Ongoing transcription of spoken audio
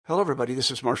Hello, everybody. This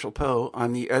is Marshall Poe.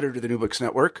 I'm the editor of the New Books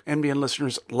Network. NBN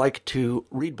listeners like to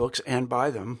read books and buy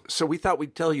them. So we thought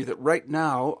we'd tell you that right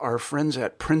now, our friends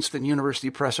at Princeton University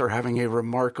Press are having a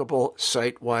remarkable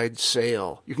site-wide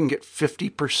sale. You can get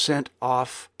 50%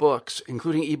 off books,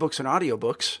 including ebooks and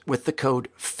audiobooks, with the code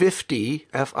 50,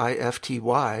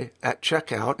 F-I-F-T-Y, at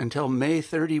checkout until May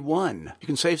 31. You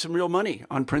can save some real money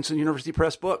on Princeton University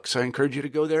Press books. I encourage you to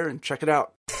go there and check it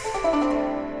out.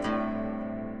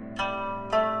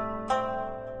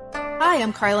 Hi,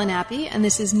 I'm Carla Nappi, and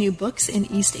this is New Books in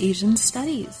East Asian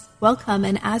Studies. Welcome,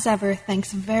 and as ever,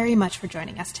 thanks very much for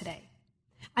joining us today.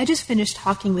 I just finished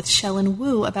talking with Shellen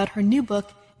Wu about her new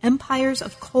book, Empires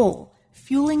of Coal,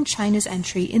 Fueling China's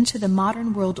Entry into the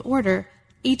Modern World Order,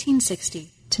 1860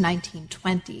 to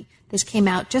 1920. This came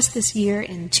out just this year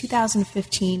in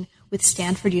 2015 with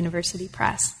Stanford University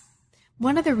Press.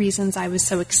 One of the reasons I was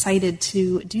so excited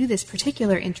to do this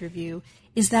particular interview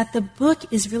is that the book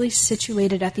is really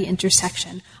situated at the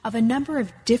intersection of a number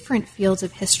of different fields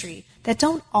of history that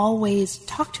don't always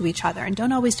talk to each other and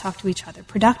don't always talk to each other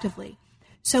productively.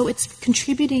 So it's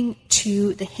contributing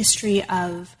to the history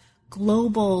of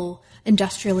global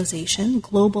industrialization,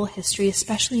 global history,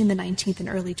 especially in the 19th and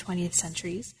early 20th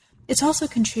centuries. It's also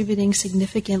contributing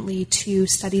significantly to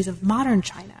studies of modern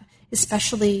China,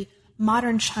 especially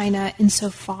modern China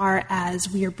insofar as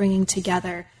we are bringing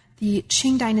together the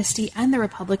Qing dynasty and the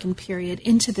Republican period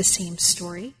into the same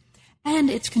story, and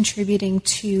it's contributing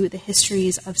to the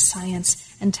histories of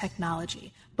science and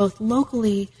technology, both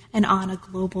locally and on a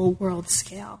global world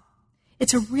scale.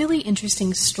 It's a really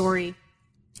interesting story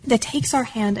that takes our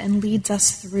hand and leads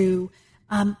us through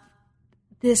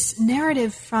this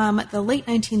narrative from the late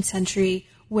 19th century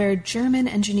where German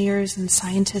engineers and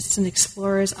scientists and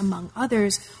explorers, among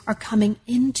others, are coming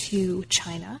into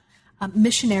China.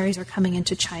 Missionaries are coming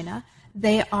into China.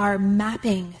 They are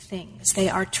mapping things. They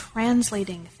are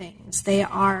translating things. They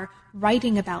are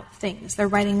writing about things. They're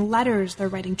writing letters. They're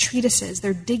writing treatises.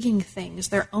 They're digging things.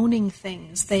 They're owning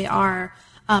things. They are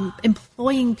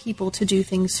employing people to do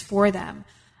things for them.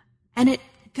 And it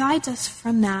guides us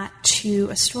from that to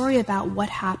a story about what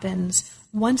happens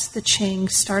once the Qing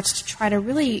starts to try to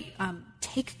really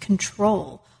take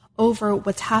control over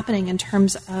what's happening in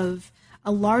terms of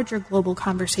a larger global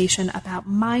conversation about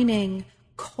mining,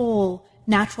 coal,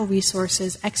 natural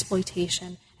resources,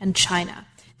 exploitation, and China.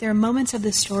 There are moments of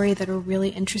this story that are really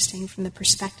interesting from the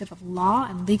perspective of law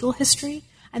and legal history,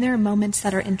 and there are moments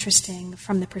that are interesting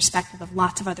from the perspective of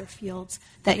lots of other fields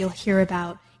that you'll hear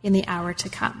about in the hour to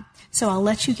come. So I'll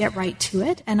let you get right to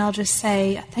it, and I'll just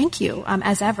say thank you,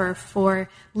 as ever, for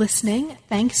listening.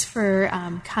 Thanks for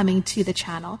coming to the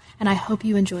channel, and I hope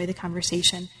you enjoy the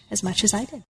conversation as much as I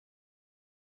did.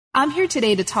 I'm here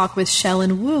today to talk with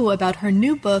Shellen Wu about her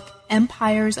new book,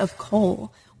 Empires of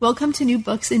Coal. Welcome to New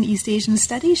Books in East Asian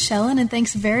Studies, Shellen, and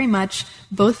thanks very much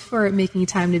both for making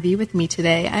time to be with me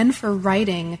today and for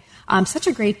writing such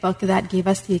a great book that gave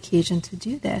us the occasion to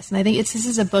do this. And I think this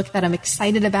is a book that I'm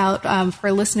excited about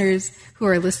for listeners who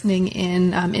are listening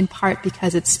in part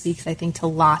because it speaks, I think, to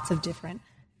lots of different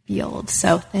fields.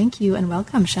 So thank you and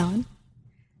welcome, Shellen.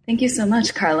 Thank you so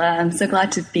much, Carla. I'm so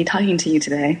glad to be talking to you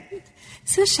today.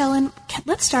 So, Shellen,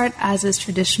 let's start, as is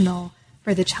traditional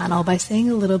for the channel, by saying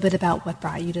a little bit about what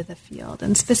brought you to the field.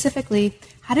 And specifically,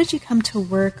 how did you come to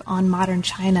work on modern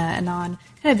China and on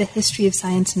kind of the history of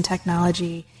science and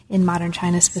technology in modern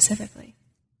China specifically?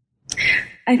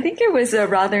 I think it was a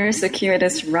rather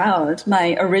circuitous route.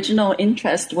 My original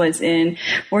interest was in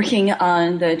working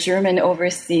on the German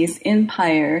overseas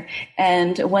empire,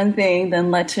 and one thing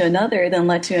then led to another,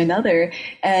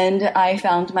 and I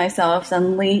found myself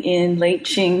suddenly in late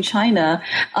Qing China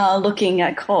looking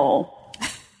at coal.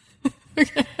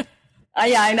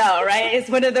 Yeah, I know, right? It's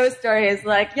one of those stories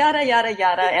like yada, yada,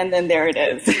 yada, and then there it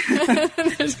is.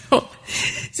 That's cool.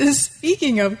 So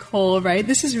speaking of coal, right,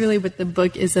 this is really what the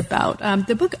book is about.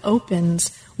 The book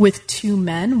opens with two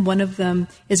men. One of them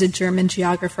is a German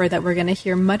geographer that we're going to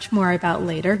hear much more about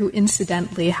later, who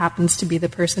incidentally happens to be the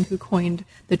person who coined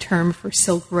the term for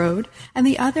Silk Road. And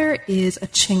the other is a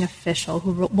Qing official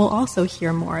who we'll also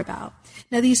hear more about.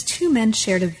 Now, these two men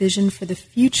shared a vision for the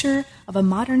future of a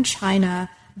modern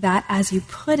China that, as you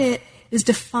put it, is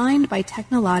defined by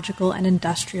technological and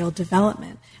industrial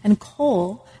development. And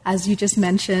coal, as you just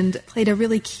mentioned, played a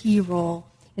really key role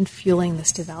in fueling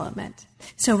this development.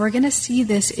 So we're going to see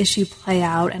this issue play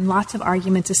out and lots of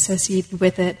arguments associated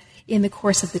with it in the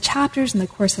course of the chapters, in the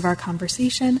course of our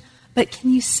conversation. But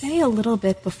can you say a little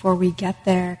bit before we get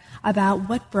there about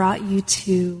what brought you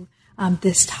to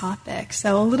this topic?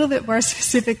 So a little bit more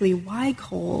specifically, why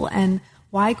coal and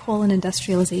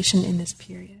industrialization in this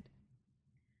period?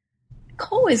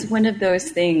 coal is one of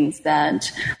those things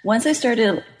that once I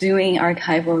started doing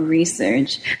archival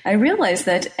research, I realized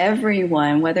that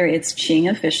everyone, whether it's Qing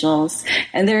officials,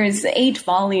 and there's 8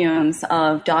 volumes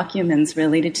of documents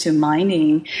related to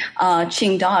mining,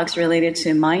 Qing docs related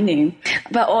to mining,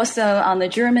 but also on the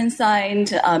German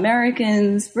side,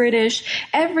 Americans, British,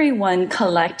 everyone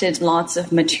collected lots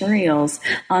of materials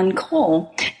on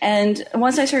coal. And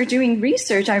once I started doing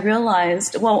research, I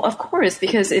realized, well, of course,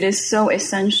 because it is so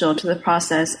essential to the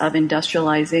process of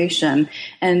industrialization,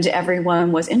 and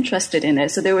everyone was interested in it.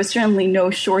 So there was certainly no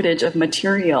shortage of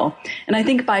material. And I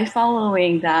think by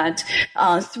following that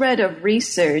thread of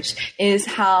research is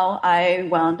how I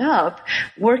wound up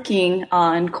working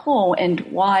on coal and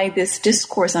why this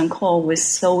discourse on coal was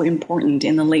so important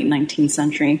in the late 19th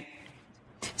century.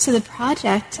 So the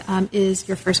project is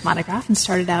your first monograph and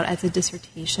started out as a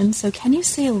dissertation. So can you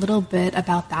say a little bit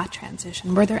about that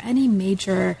transition? Were there any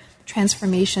major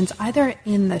transformations either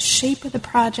in the shape of the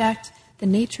project, the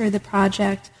nature of the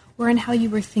project, or in how you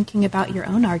were thinking about your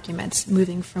own arguments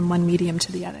moving from one medium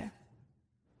to the other?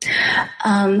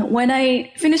 When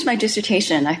I finished my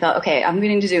dissertation, I thought, okay, I'm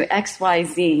going to do X, Y,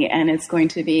 Z, and it's going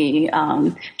to be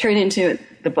turned into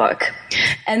the book.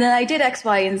 And then I did X,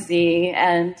 Y, and Z,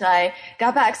 and I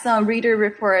got back some reader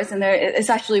reports, and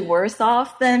it's actually worse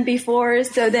off than before.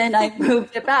 So then I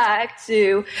moved it back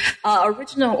to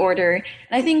original order.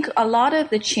 And I think a lot of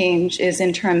the change is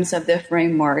in terms of the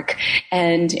framework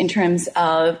and in terms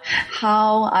of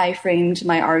how I framed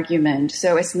my argument.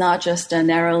 So it's not just a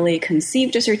narrowly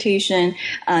conceived dissertation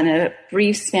on a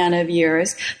brief span of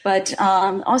years, but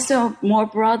also more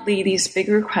broadly, these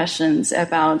bigger questions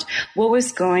about what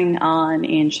was going on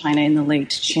in China in the late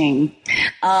Qing,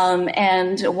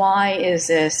 and why is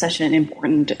this such an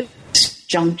important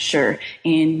juncture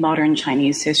in modern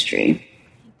Chinese history.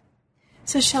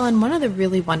 So, Shellen, one of the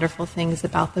really wonderful things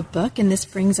about the book, and this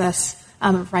brings us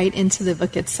right into the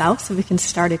book itself so we can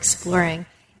start exploring,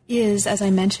 is, as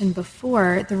I mentioned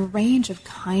before, the range of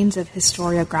kinds of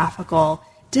historiographical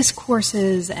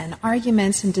discourses and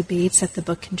arguments and debates that the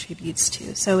book contributes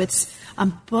to. So it's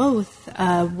both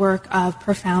a work of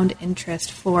profound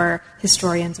interest for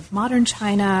historians of modern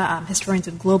China, historians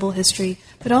of global history,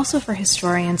 but also for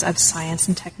historians of science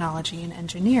and technology and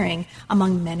engineering,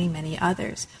 among many, many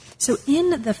others. So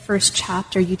in the first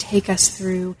chapter, you take us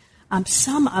through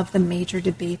some of the major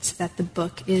debates that the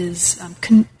book is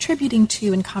contributing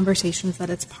to and conversations that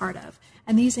it's part of.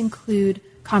 And these include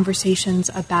conversations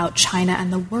about China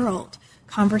and the world,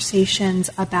 conversations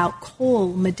about coal,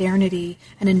 modernity,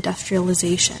 and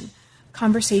industrialization,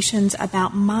 conversations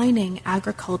about mining,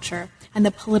 agriculture, and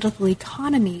the political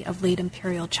economy of late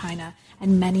imperial China,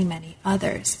 and many, many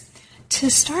others. To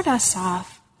start us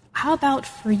off, how about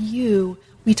for you,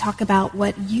 we talk about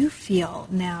what you feel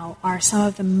now are some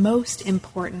of the most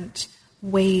important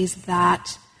ways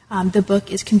that the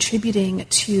book is contributing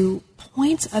to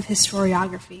points of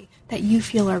historiography that you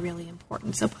feel are really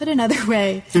important. So put another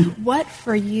way, what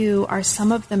for you are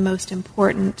some of the most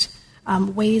important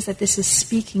ways that this is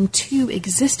speaking to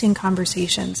existing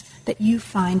conversations that you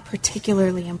find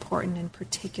particularly important and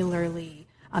particularly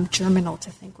germinal to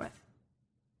think with?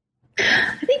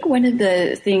 I think one of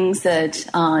the things that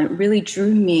really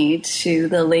drew me to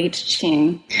the late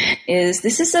Qing is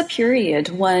this is a period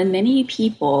when many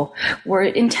people were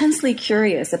intensely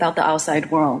curious about the outside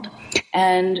world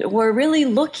and were really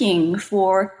looking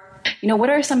for, what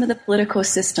are some of the political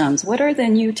systems? What are the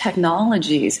new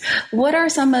technologies? What are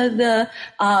some of the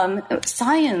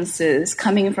sciences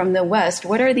coming from the West?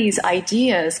 What are these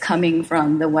ideas coming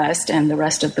from the West and the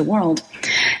rest of the world?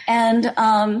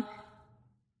 And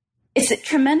it's a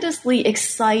tremendously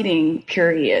exciting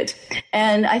period.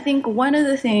 And I think one of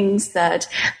the things that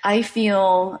I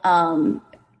feel,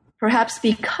 perhaps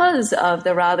because of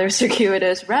the rather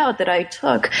circuitous route that I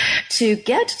took to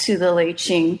get to the late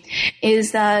Qing,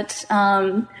 is that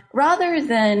rather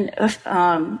than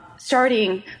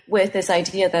starting with this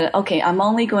idea that, okay, I'm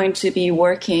only going to be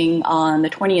working on the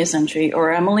 20th century,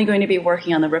 or I'm only going to be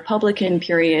working on the Republican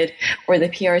period or the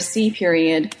PRC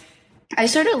period, I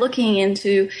started looking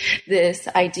into this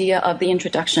idea of the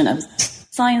introduction of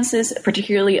sciences,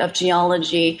 particularly of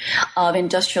geology, of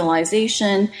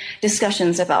industrialization,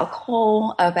 discussions about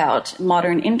coal, about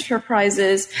modern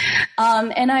enterprises.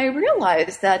 And I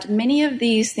realized that many of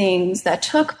these things that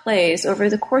took place over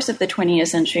the course of the 20th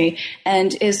century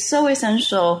and is so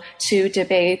essential to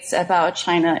debates about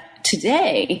China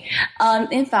today,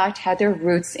 in fact, had their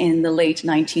roots in the late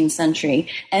 19th century.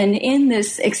 And in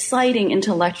this exciting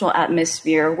intellectual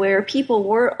atmosphere where people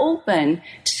were open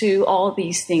to all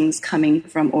these things coming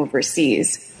from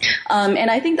overseas.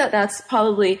 And I think that that's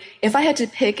probably, if I had to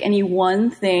pick any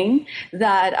one thing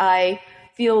that I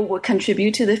feel would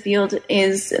contribute to the field,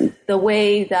 is the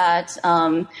way that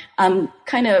I'm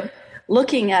kind of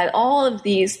looking at all of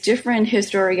these different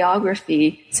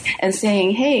historiographies and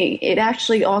saying, hey, it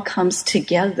actually all comes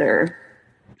together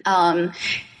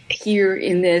here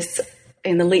in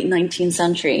the late 19th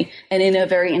century, and in a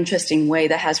very interesting way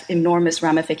that has enormous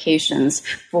ramifications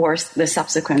for the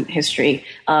subsequent history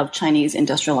of Chinese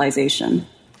industrialization.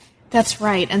 That's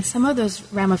right. And some of those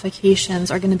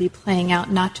ramifications are going to be playing out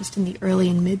not just in the early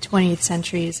and mid-20th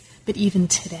centuries, but even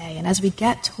today. And as we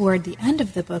get toward the end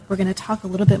of the book, we're going to talk a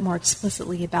little bit more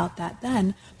explicitly about that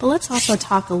then. But let's also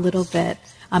talk a little bit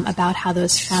about how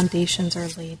those foundations are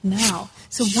laid now.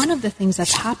 So one of the things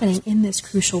that's happening in this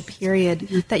crucial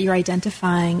period that you're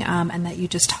identifying and that you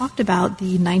just talked about,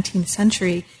 the 19th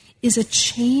century, is a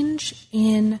change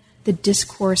in the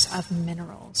discourse of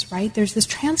minerals, right? There's this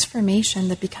transformation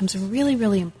that becomes really,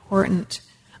 really important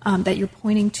that you're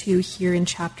pointing to here in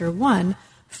Chapter 1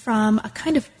 from a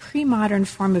kind of pre-modern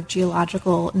form of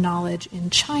geological knowledge in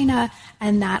China,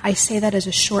 and that I say that as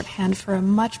a shorthand for a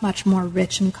much, much more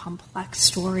rich and complex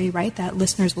story, right, that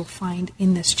listeners will find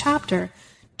in this chapter,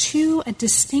 to a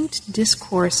distinct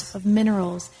discourse of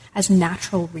minerals as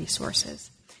natural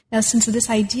resources. Now, since this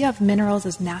idea of minerals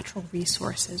as natural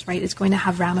resources, right, is going to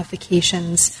have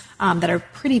ramifications that are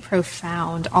pretty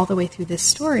profound all the way through this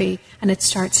story, and it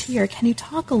starts here, can you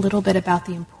talk a little bit about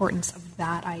the importance of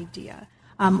that idea?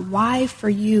 Why, for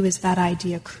you, is that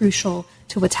idea crucial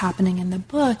to what's happening in the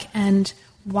book, and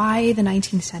why the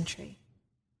 19th century?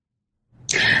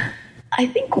 I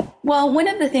think, well, one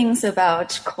of the things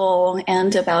about coal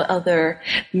and about other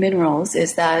minerals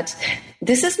is that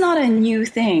this is not a new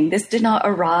thing. This did not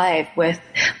arrive with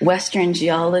Western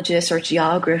geologists or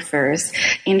geographers.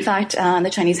 In fact, the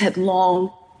Chinese had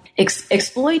long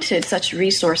exploited such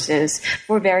resources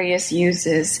for various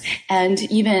uses, and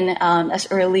even as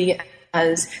early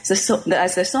as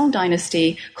the Song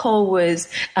dynasty, coal was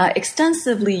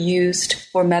extensively used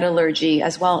for metallurgy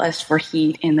as well as for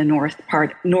heat in the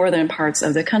northern parts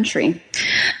of the country.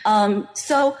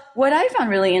 So what I found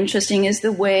really interesting is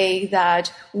the way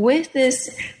that with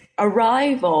this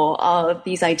arrival of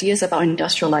these ideas about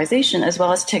industrialization as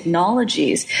well as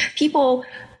technologies, people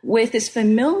with this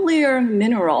familiar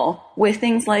mineral, with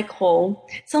things like coal,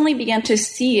 suddenly began to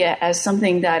see it as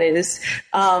something that is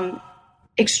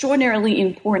extraordinarily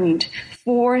important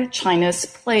for China's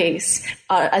place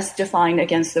as defined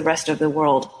against the rest of the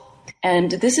world.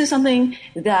 And this is something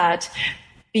that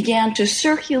began to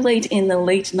circulate in the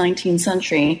late 19th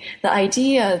century, the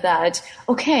idea that,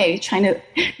 okay, China,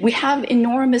 we have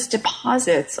enormous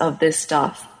deposits of this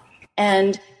stuff.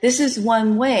 And this is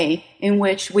one way in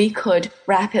which we could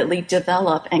rapidly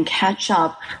develop and catch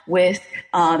up with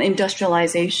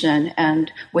industrialization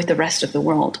and with the rest of the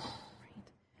world.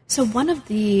 So one of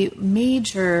the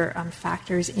major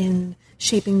factors in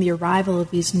shaping the arrival of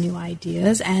these new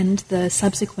ideas and the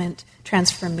subsequent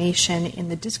transformation in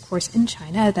the discourse in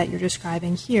China that you're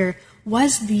describing here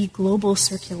was the global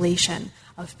circulation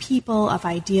of people, of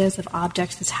ideas, of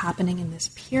objects that's happening in this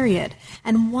period.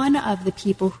 And one of the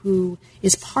people who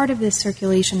is part of this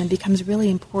circulation and becomes really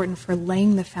important for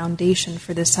laying the foundation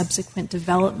for the subsequent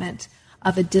development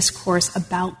of a discourse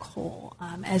about coal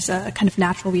as a kind of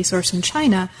natural resource in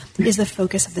China is the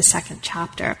focus of the second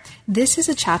chapter. This is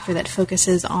a chapter that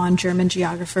focuses on German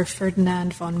geographer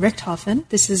Ferdinand von Richthofen.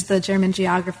 This is the German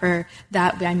geographer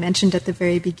that I mentioned at the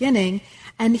very beginning,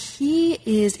 and he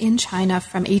is in China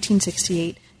from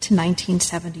 1868 to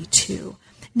 1972.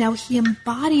 Now, he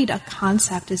embodied a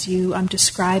concept, as you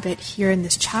describe it here in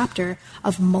this chapter,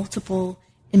 of multiple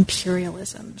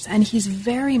imperialisms. And he's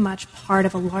very much part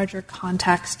of a larger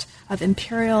context of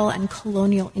imperial and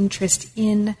colonial interest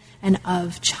in and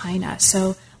of China.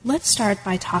 So let's start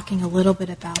by talking a little bit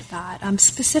about that.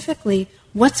 Specifically,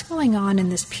 what's going on in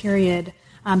this period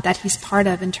that he's part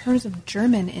of in terms of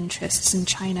German interests in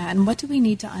China, and what do we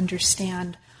need to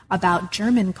understand about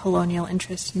German colonial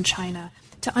interests in China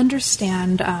to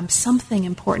understand something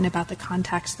important about the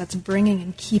context that's bringing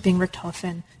and keeping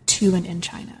Richthofen to and in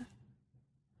China?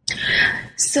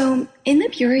 So in the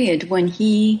period when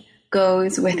he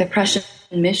goes with a Prussian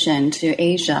mission to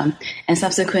Asia and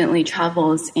subsequently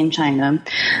travels in China,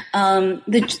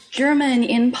 the German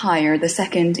Empire, the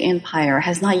Second Empire,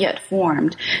 has not yet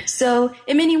formed. So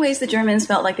in many ways, the Germans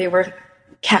felt like they were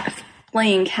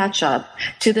playing catch up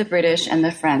to the British and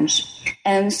the French.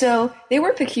 And so they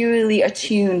were peculiarly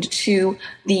attuned to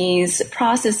these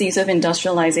processes of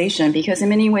industrialization because in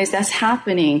many ways that's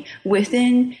happening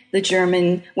within the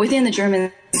German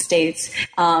states.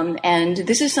 And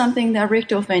this is something that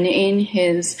Richthofen in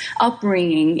his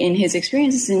upbringing, in his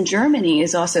experiences in Germany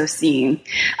is also seeing.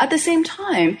 At the same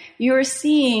time, you're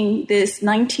seeing this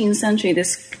 19th century,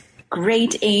 this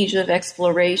great age of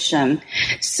exploration.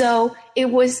 So it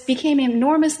became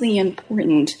enormously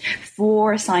important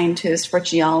for scientists, for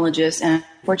geologists, and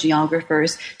for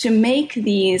geographers to make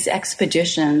these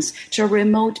expeditions to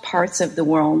remote parts of the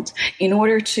world in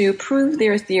order to prove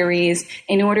their theories,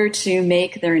 in order to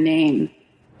make their name.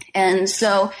 And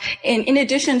so in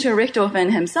addition to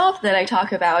Richthofen himself that I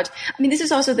talk about, I mean, this is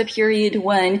also the period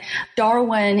when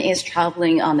Darwin is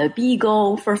traveling on the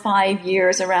Beagle for 5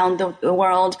 years around the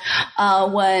world,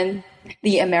 when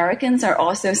the Americans are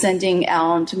also sending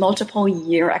out multiple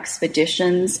year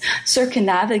expeditions,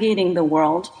 circumnavigating the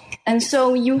world. And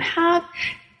so you have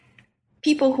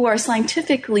people who are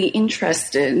scientifically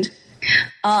interested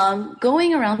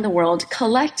going around the world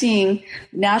collecting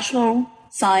natural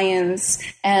science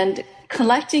and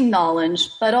collecting knowledge,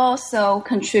 but also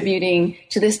contributing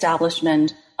to the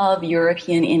establishment of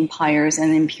European empires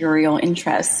and imperial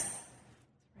interests.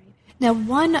 Now,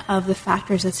 one of the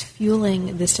factors that's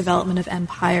fueling this development of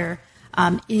empire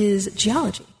is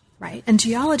geology, right? And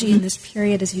geology in this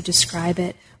period, as you describe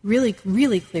it, really,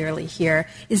 really clearly here,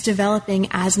 is developing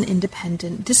as an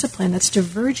independent discipline that's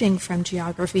diverging from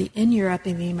geography in Europe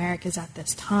and the Americas at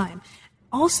this time.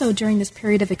 Also, during this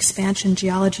period of expansion,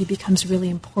 geology becomes really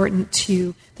important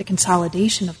to the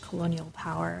consolidation of colonial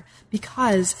power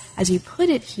because, as you put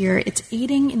it here, it's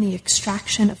aiding in the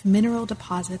extraction of mineral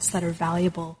deposits that are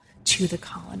valuable to the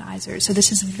colonizers. So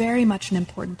this is very much an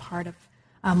important part of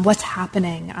what's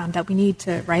happening that we need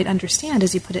to understand,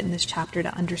 as you put it in this chapter,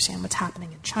 to understand what's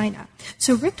happening in China.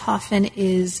 So Richthofen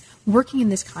is working in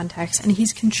this context, and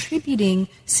he's contributing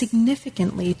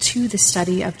significantly to the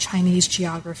study of Chinese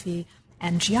geography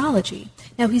and geology.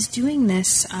 Now, he's doing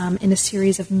this in a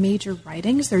series of major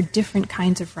writings. There are different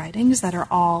kinds of writings that are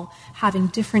all having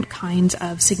different kinds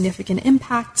of significant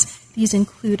impacts. These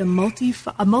include a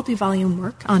multi-volume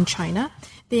work on China.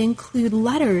 They include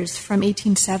letters from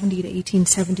 1870 to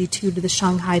 1872 to the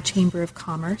Shanghai Chamber of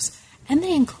Commerce, and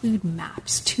they include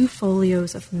maps, 2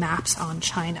 folios of maps on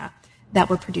China that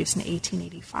were produced in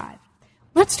 1885.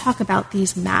 Let's talk about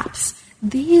these maps.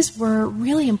 These were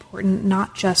really important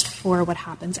not just for what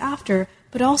happens after,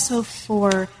 but also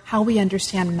for how we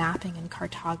understand mapping and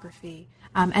cartography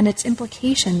and its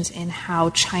implications in how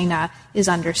China is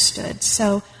understood.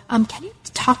 So can you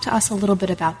talk to us a little bit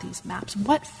about these maps?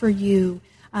 What for you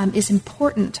is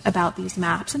important about these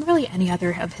maps and really any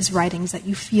other of his writings that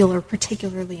you feel are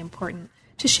particularly important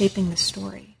to shaping the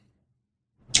story?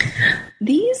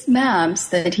 These maps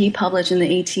that he published in the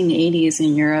 1880s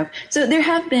in Europe, so there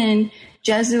have been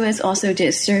Jesuits also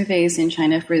did surveys in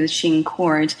China for the Qing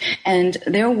court, and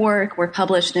their work were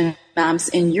published in maps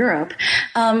in Europe.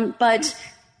 But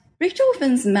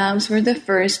Richthofen's maps were the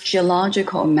first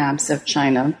geological maps of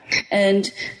China.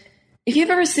 And if you've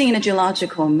ever seen a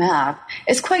geological map,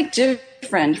 it's quite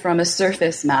different from a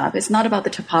surface map. It's not about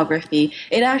the topography.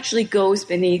 It actually goes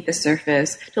beneath the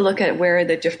surface to look at where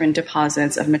the different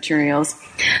deposits of materials.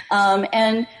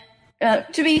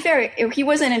 To be fair, he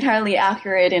wasn't entirely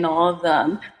accurate in all of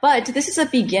them, but this is a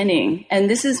beginning, and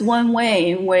this is one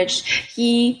way in which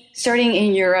he, starting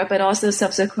in Europe, but also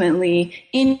subsequently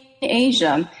in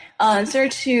Asia,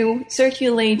 started to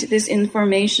circulate this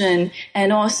information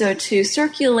and also to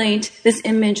circulate this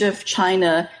image of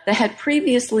China that had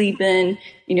previously been,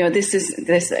 this is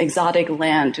this exotic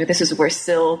land. This is where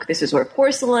silk, this is where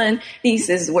porcelain, this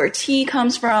is where tea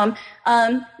comes from.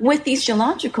 With these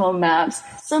geological maps,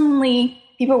 suddenly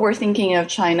people were thinking of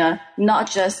China not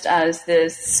just as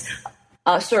this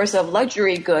source of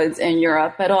luxury goods in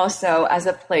Europe, but also as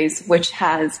a place which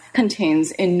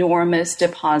contains enormous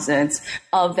deposits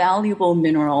of valuable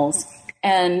minerals,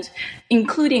 and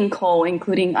including coal,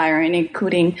 including iron,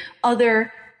 including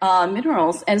other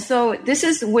minerals. And so this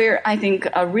is where I think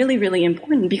really, really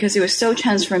important, because it was so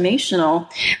transformational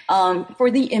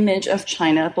for the image of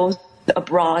China, both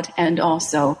abroad and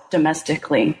also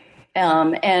domestically.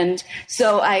 And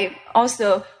so I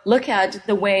also look at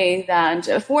the way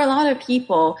that for a lot of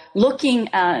people looking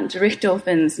at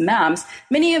Richthofen's maps,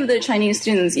 many of the Chinese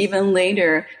students, even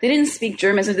later, they didn't speak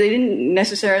German, so they didn't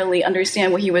necessarily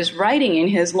understand what he was writing in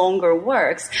his longer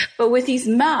works. But with these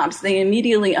maps, they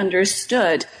immediately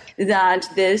understood that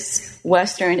this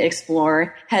Western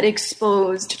explorer had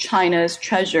exposed China's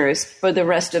treasures for the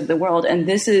rest of the world. And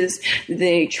this is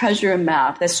the treasure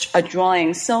map that's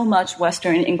drawing so much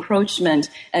Western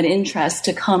encroachment and interest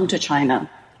to come to China.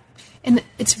 And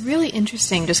it's really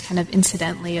interesting, just kind of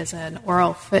incidentally as an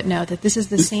oral footnote, that this is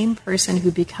the same person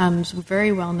who becomes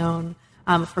very well known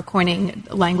for coining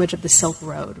language of the Silk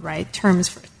Road, right?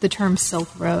 The term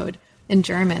Silk Road in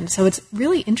German. So it's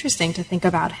really interesting to think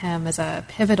about him as a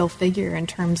pivotal figure in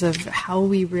terms of how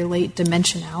we relate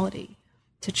dimensionality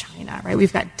to China, right?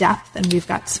 We've got depth and we've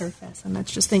got surface, and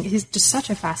he's just such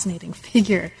a fascinating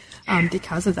figure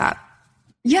because of that.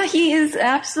 Yeah, he is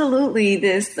absolutely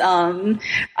this.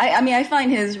 I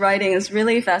find his writing is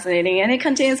really fascinating, and it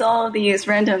contains all of these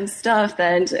random stuff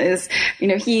that is,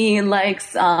 he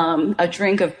likes a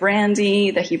drink of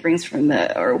brandy that he brings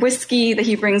or whiskey that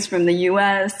he brings from the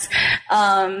U.S.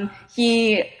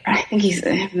 I think he's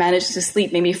managed to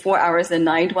sleep maybe 4 hours a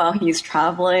night while he's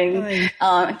traveling,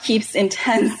 keeps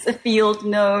intense field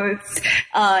notes.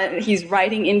 He's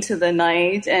writing into the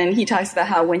night, and he talks about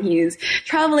how when he's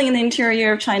traveling in the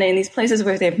interior of China in these places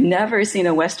where they've never seen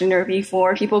a Westerner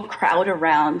before, people crowd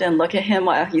around and look at him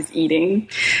while he's eating.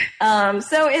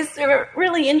 So it's a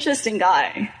really interesting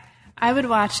guy. I would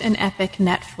watch an epic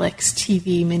Netflix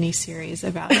TV miniseries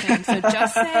about him. So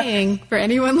just saying, for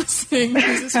anyone listening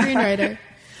who's a screenwriter.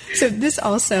 So this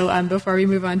also, before we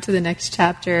move on to the next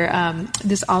chapter,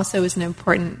 this also is an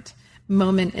important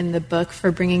moment in the book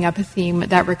for bringing up a theme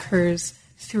that recurs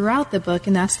throughout the book,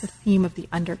 and that's the theme of the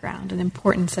underground and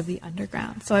importance of the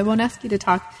underground. So I won't ask you to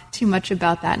talk too much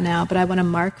about that now, but I want to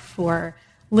mark for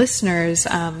listeners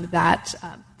that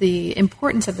the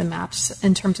importance of the maps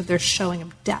in terms of their showing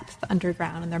of depth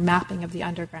underground and their mapping of the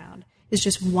underground is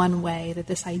just one way that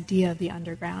this idea of the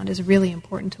underground is really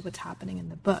important to what's happening in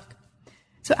the book.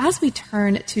 So as we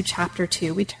turn to chapter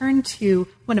 2, we turn to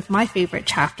one of my favorite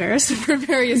chapters for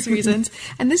various reasons,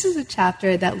 and this is a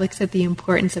chapter that looks at the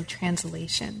importance of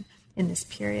translation in this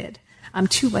period,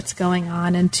 to what's going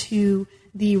on and to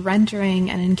the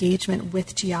rendering and engagement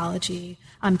with geology,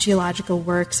 geological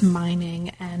works,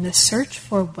 mining, and the search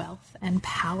for wealth and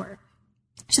power.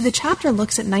 So the chapter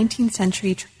looks at 19th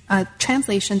century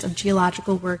translations of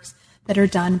geological works that are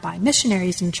done by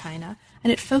missionaries in China,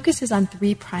 and it focuses on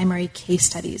 3 primary case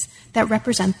studies that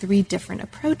represent 3 different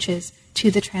approaches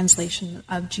to the translation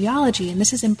of geology. And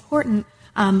this is important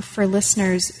for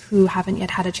listeners who haven't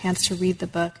yet had a chance to read the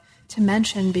book to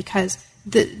mention, because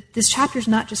this chapter is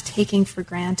not just taking for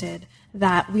granted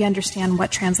that we understand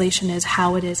what translation is,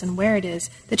 how it is, and where it is.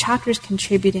 The chapter is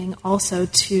contributing also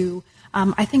to,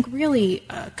 I think, really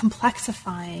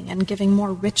complexifying and giving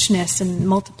more richness and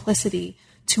multiplicity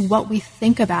to what we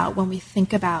think about when we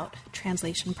think about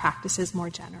translation practices more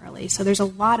generally. So there's a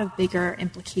lot of bigger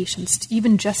implications,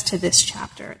 even just to this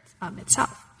chapter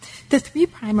itself. The 3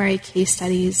 primary case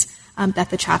studies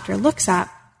that the chapter looks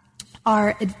at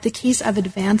are the case of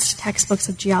advanced textbooks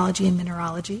of geology and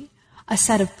mineralogy, a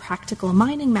set of practical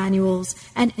mining manuals,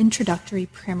 and introductory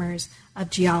primers of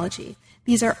geology.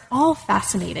 These are all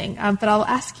fascinating, but I'll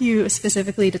ask you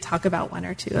specifically to talk about 1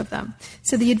 or 2 of them.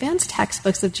 So the advanced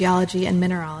textbooks of geology and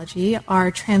mineralogy are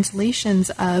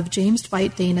translations of James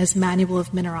Dwight Dana's Manual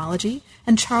of Mineralogy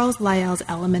and Charles Lyell's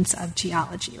Elements of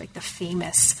Geology, like the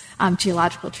famous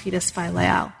geological treatise by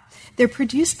Lyell. They're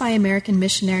produced by American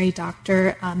missionary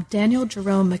Dr. Daniel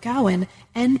Jerome McGowan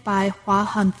and by Hua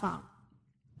Hanfang.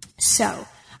 So,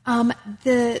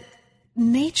 the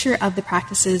nature of the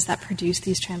practices that produce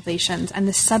these translations and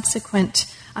the subsequent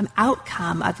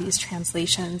outcome of these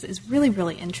translations is really,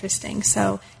 really interesting.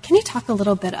 So, can you talk a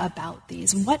little bit about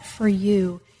these? What for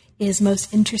you is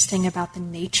most interesting about the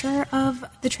nature of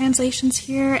the translations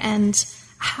here, and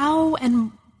how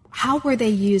were they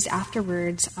used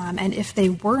afterwards? And if they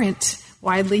weren't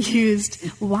widely used,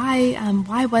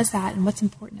 why was that, and what's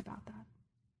important about that?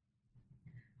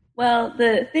 Well,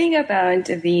 the thing about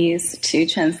these 2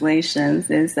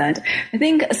 translations is that I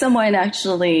think someone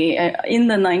actually in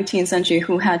the 19th century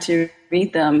who had to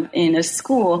read them in a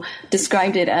school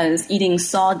described it as eating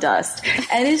sawdust.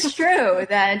 And it's true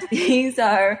that these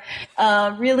are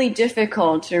really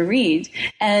difficult to read.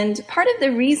 And part of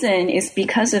the reason is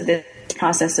because of this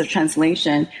process of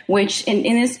translation, which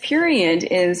in this period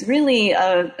is really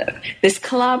this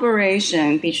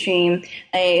collaboration between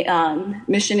a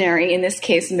missionary, in this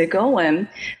case McGowan,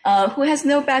 who has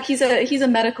no back. He's a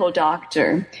medical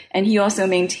doctor, and he also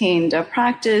maintained a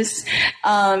practice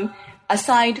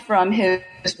aside from his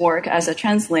work as a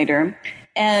translator,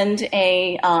 and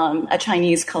a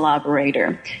Chinese collaborator.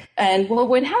 And what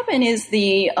would happen is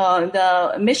the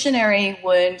missionary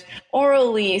would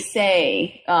orally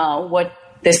say what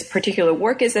this particular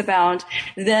work is about.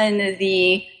 Then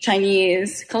the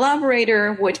Chinese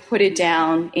collaborator would put it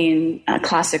down in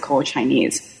classical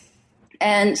Chinese.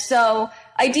 And so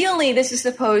ideally, this is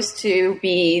supposed to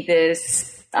be this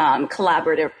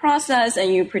collaborative process,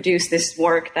 and you produce this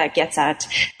work that gets at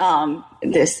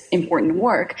this important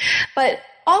work. But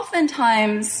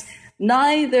oftentimes,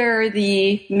 neither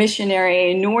the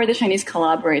missionary nor the Chinese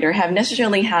collaborator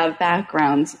necessarily have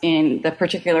backgrounds in the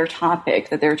particular topic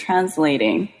that they're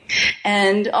translating.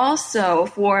 And also,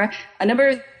 for a number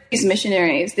of these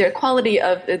missionaries, their quality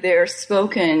of their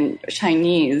spoken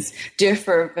Chinese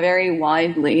differ very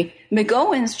widely.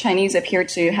 McGowan's Chinese appeared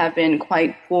to have been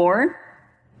quite poor.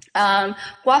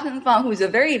 Hua Henfang, who's a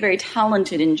very, very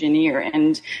talented engineer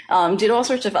and did all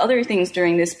sorts of other things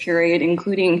during this period,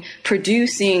 including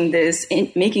making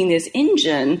this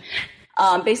engine,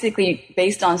 basically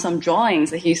based on some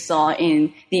drawings that he saw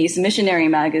in these missionary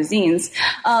magazines.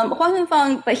 Hua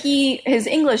Henfang, but his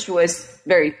English was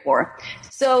very poor.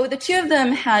 So the two of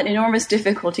them had enormous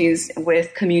difficulties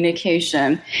with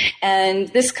communication, and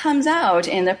this comes out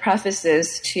in the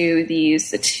prefaces to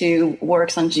these two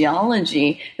works on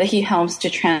geology that he helps to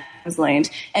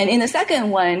translate. And in the second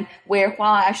one, where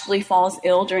Hua actually falls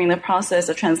ill during the process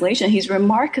of translation, he's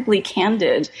remarkably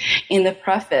candid in the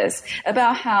preface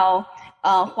about how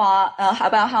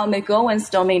McGowan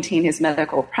still maintained his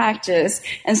medical practice.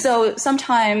 And so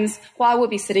sometimes Hua would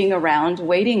be sitting around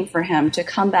waiting for him to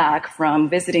come back from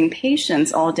visiting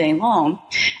patients all day long.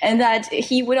 And that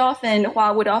Hua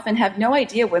would often have no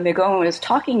idea what McGowan was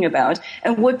talking about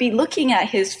and would be looking at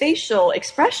his facial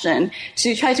expression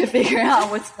to try to figure out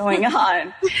what's going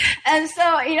on. And so,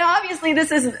 obviously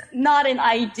this is not an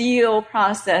ideal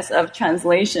process of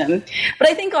translation. But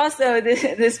I think also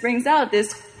this brings out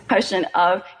this question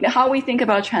of how we think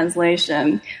about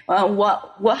translation,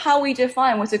 how we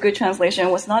define what's a good translation,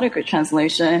 what's not a good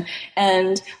translation,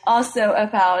 and also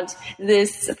about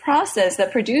this process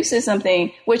that produces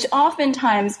something which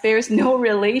oftentimes bears no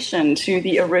relation to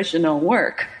the original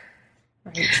work.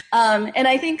 Right. And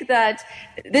I think that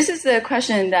this is the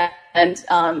question that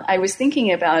I was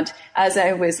thinking about as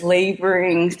I was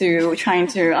laboring through trying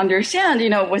to understand,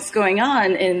 what's going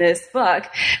on in this book.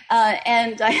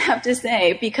 And I have to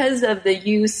say, because of the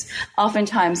use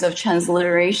oftentimes of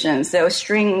transliteration, so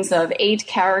strings of 8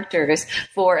 characters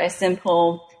for a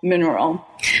simple mineral.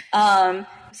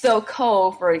 So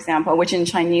ko, for example, which in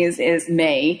Chinese is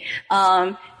Mei,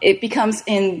 it becomes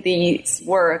in these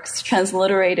works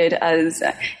transliterated as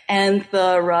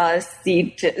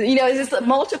anthracite. It's just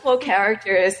multiple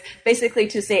characters basically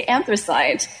to say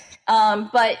anthracite.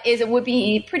 But it would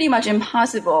be pretty much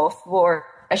impossible for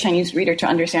a Chinese reader to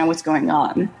understand what's going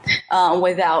on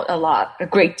without a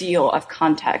great deal of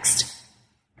context.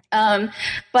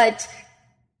 But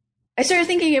I started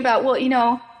thinking about,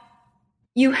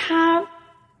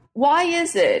 why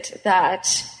is it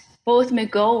that both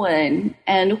McGowan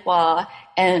and Hua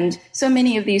and so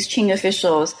many of these Qing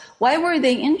officials, why were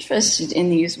they interested in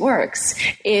these works?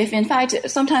 If, in fact,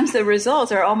 sometimes the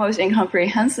results are almost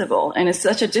incomprehensible and it's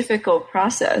such a difficult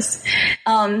process.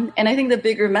 And I think the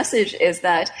bigger message is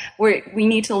that we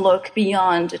need to look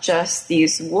beyond just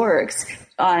these works,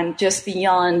 just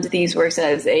beyond these works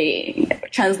as a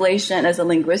translation, as a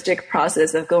linguistic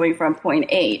process of going from point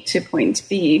A to point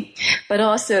B, but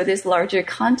also this larger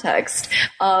context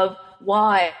of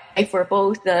why, for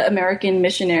both the American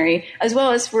missionary as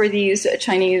well as for these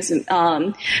Chinese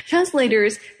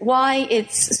translators, why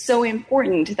it's so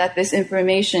important that this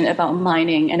information about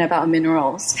mining and about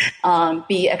minerals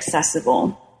be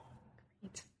accessible.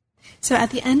 So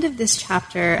at the end of this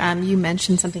chapter, you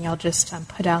mentioned something I'll just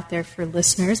put out there for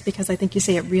listeners, because I think you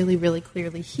say it really, really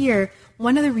clearly here.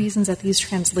 One of the reasons that these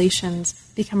translations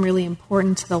become really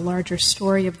important to the larger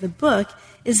story of the book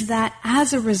is that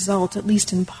as a result, at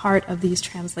least in part of these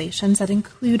translations that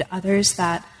include others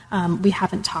that we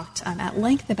haven't talked at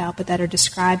length about, but that are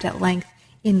described at length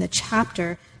in the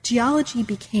chapter, geology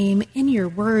became, in your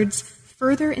words,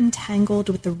 further entangled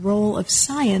with the role of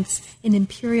science in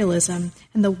imperialism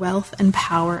and the wealth and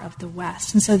power of the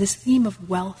West. And so this theme of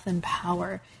wealth and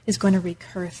power is going to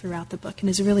recur throughout the book and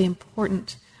is really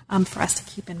important for us to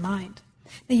keep in mind.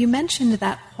 Now, you mentioned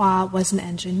that Hua was an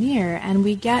engineer, and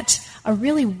we get a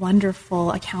really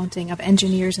wonderful accounting of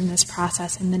engineers in this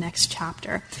process in the next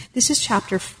chapter. This is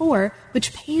chapter 4,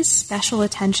 which pays special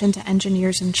attention to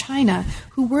engineers in China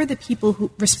who were the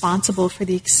people responsible for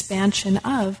the expansion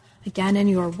of, again in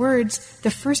your words,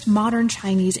 the first modern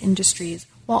Chinese industries,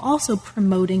 while also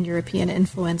promoting European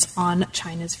influence on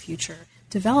China's future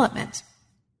development.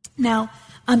 Now,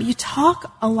 you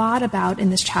talk a lot about, in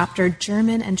this chapter,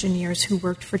 German engineers who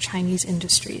worked for Chinese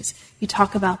industries. You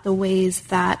talk about the ways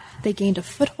that they gained a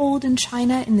foothold in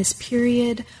China in this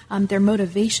period, their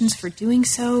motivations for doing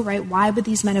so, right? Why would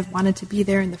these men have wanted to be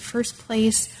there in the first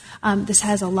place? This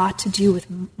has a lot to do with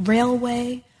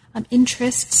railway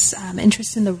interests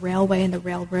in the railway and the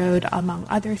railroad, among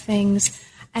other things.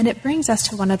 And it brings us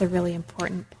to one of the really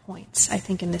important points, I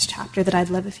think, in this chapter that I'd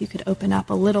love if you could open up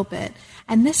a little bit.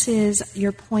 And this is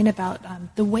your point about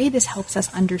the way this helps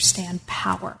us understand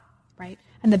power, right?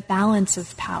 And the balance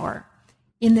of power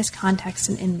in this context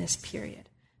and in this period.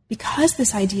 Because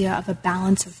this idea of a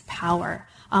balance of power,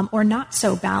 or not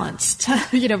so balanced,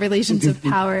 relations of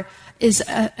power, is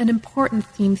an important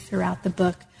theme throughout the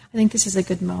book. I think this is a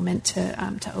good moment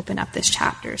to open up this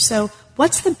chapter. So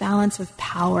what's the balance of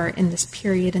power in this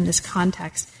period, in this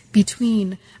context,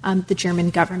 between the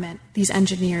German government, these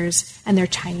engineers, and their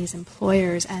Chinese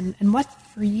employers? And what,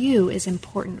 for you, is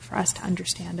important for us to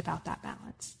understand about that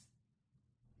balance?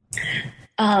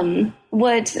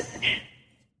 What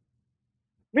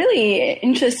really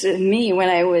interested me when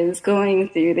I was going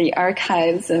through the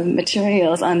archives of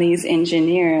materials on these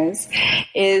engineers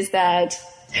is that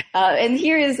and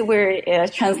here is where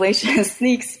translation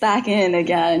sneaks back in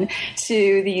again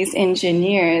to these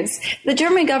engineers. The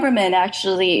German government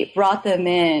actually brought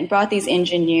these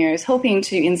engineers, hoping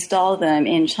to install them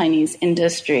in Chinese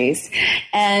industries.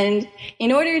 And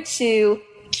in order to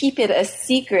keep it a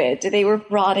secret, they were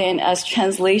brought in as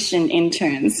translation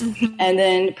interns and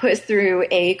then put through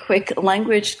a quick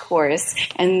language course.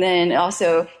 And then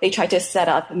also they tried to set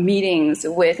up meetings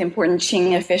with important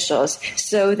Qing officials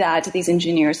so that these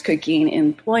engineers could gain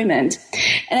employment.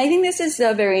 And I think this is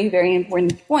a very, very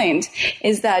important point,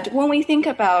 is that when we think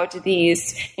about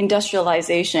these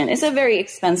industrialization, it's a very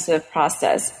expensive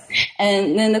process.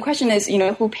 And then the question is,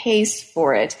 who pays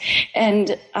for it?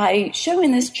 And I show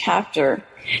in this chapter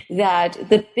that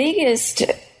the biggest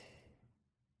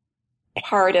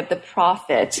part of the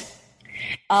profit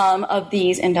of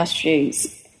these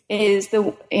industries is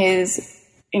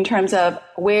in terms of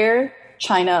where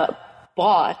China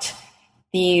bought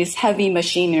these heavy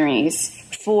machineries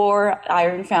for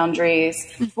iron foundries,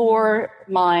 for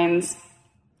mines,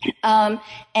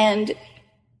 and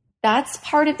that's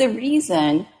part of the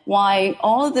reason why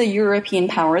all the European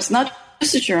powers, not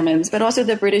just the Germans, but also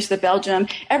the British, the Belgium,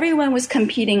 everyone was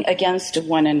competing against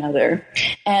one another.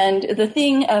 And the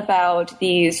thing about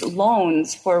these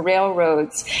loans for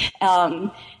railroads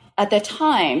at the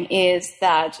time is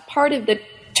that part of the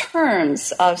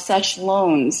terms of such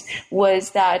loans was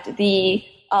that the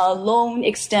loan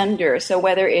extender, so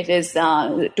whether it is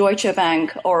Deutsche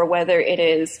Bank or whether it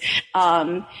is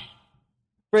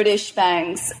British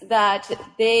banks, that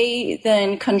they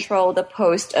then control the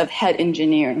post of head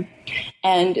engineer.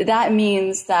 And that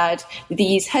means that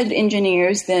these head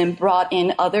engineers then brought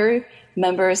in other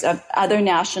members of other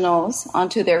nationals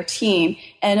onto their team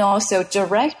and also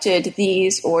directed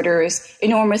these orders,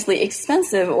 enormously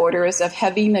expensive orders of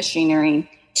heavy machinery,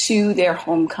 to their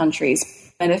home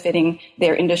countries, benefiting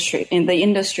their industry in the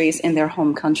industries in their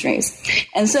home countries.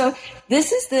 And so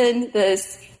this is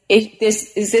this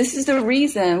is the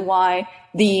reason why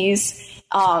these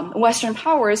Western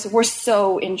powers were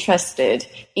so interested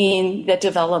in the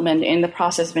development, in the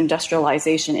process of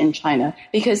industrialization in China,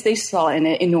 because they saw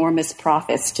enormous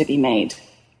profits to be made.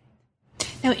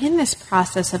 Now, in this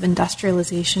process of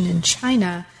industrialization in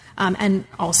China, and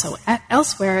also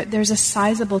elsewhere, there's a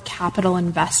sizable capital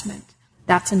investment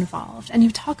that's involved. And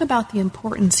you talk about the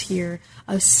importance here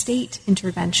of state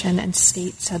intervention and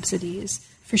state subsidies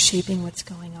for shaping what's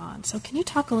going on. So can you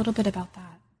talk a little bit about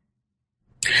that?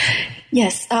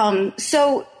 Yes.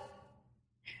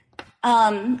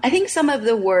 I think some of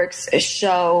the works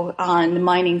show on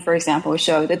mining, for example,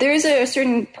 show that there is a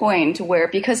certain point where,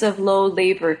 because of low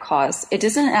labor costs,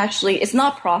 it's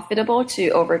not profitable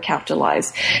to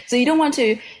overcapitalize. So you don't want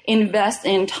to invest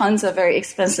in tons of very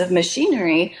expensive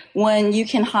machinery when you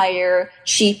can hire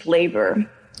cheap labor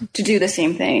to do the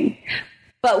same thing.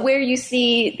 But where you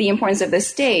see the importance of the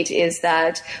state is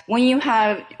that when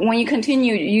you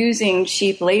continue using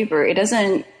cheap labor, it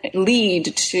doesn't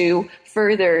lead to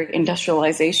further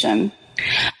industrialization.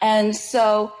 And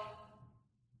so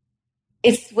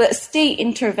it's with state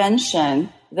intervention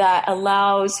that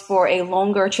allows for a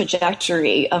longer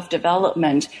trajectory of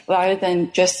development rather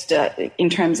than just in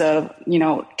terms of,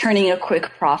 turning a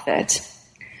quick profit.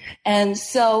 And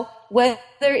so whether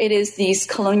it is these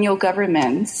colonial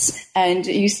governments, and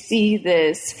you see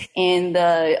this in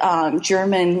the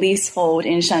German leasehold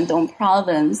in Shandong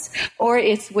province, or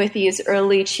it's with these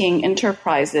early Qing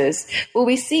enterprises, what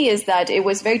we see is that it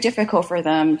was very difficult for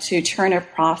them to turn a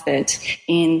profit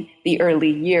in the early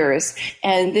years.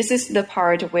 And this is the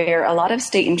part where a lot of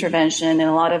state intervention and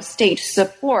a lot of state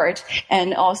support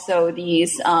and also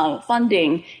these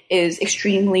funding is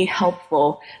extremely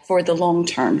helpful for the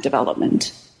long-term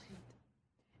development.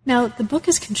 Now, the book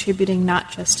is contributing not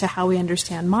just to how we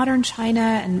understand modern China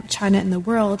and China in the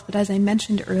world, but as I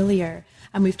mentioned earlier,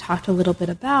 and we've talked a little bit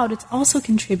about, it's also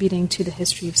contributing to the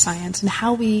history of science and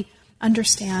how we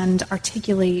understand,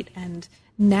 articulate, and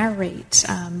narrate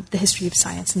the history of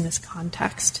science in this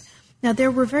context. Now, there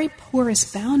were very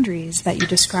porous boundaries that you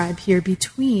describe here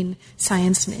between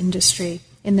science and industry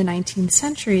in the 19th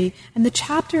century, and the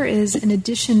chapter is, in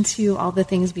addition to all the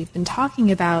things we've been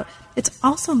talking about, it's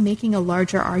also making a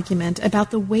larger argument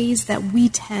about the ways that we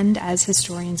tend as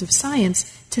historians of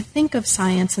science to think of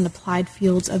science and applied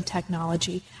fields of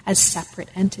technology as separate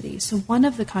entities. So one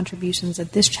of the contributions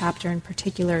that this chapter in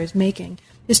particular is making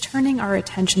is turning our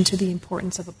attention to the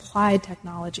importance of applied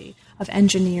technology, of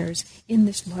engineers in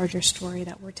this larger story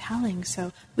that we're telling.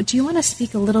 So do you want to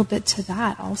speak a little bit to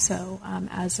that also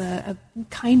as a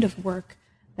kind of work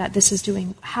that this is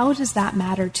doing? How does that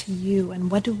matter to you,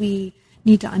 and what do we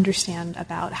need to understand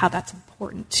about how that's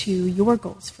important to your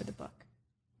goals for the book?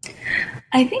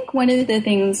 I think one of the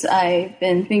things I've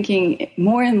been thinking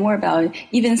more and more about,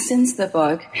 even since the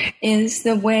book, is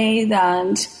the way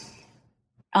that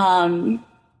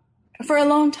for a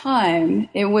long time,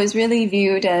 it was really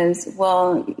viewed as,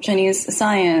 well, Chinese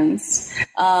science,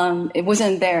 it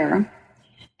wasn't there.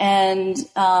 And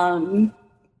part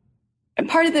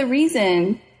of the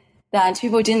reason that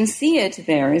people didn't see it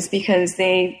there is because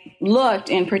they looked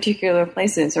in particular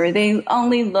places, or they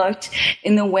only looked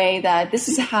in the way that this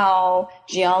is how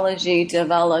geology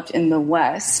developed in the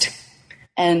West.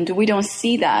 And we don't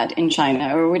see that in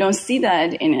China, or we don't see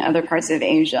that in other parts of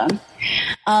Asia.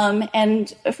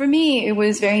 And for me, it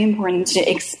was very important to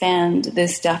expand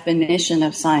this definition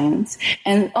of science,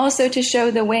 and also to show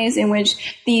the ways in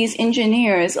which these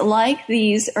engineers, like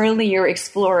these earlier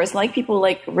explorers, like people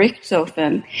like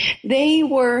Richthofen, they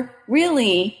were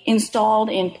really installed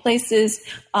in places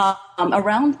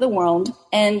around the world,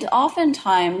 and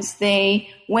oftentimes they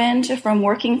went from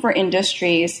working for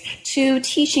industries to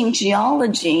teaching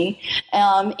geology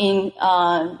in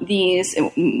these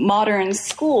modern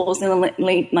schools in the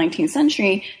late 19th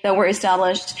century that were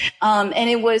established, and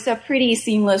it was a pretty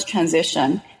seamless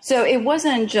transition. So it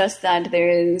wasn't just that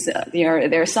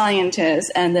there are scientists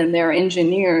and then there are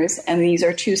engineers, and these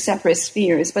are two separate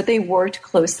spheres, but they worked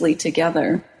closely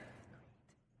together.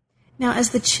 Now,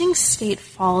 as the Qing state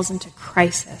falls into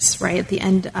crisis, right, at the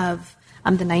end of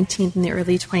the 19th and the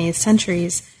early 20th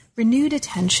centuries, renewed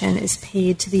attention is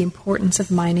paid to the importance of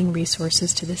mining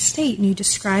resources to the state, and you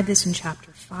describe this in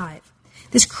Chapter 5.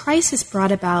 This crisis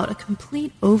brought about a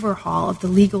complete overhaul of the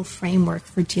legal framework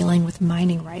for dealing with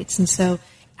mining rights. And so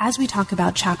as we talk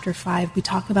about Chapter 5, we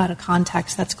talk about a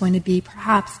context that's going to be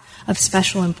perhaps of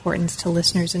special importance to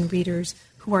listeners and readers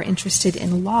who are interested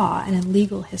in law and in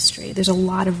legal history. There's a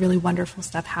lot of really wonderful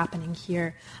stuff happening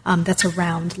here that's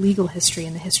around legal history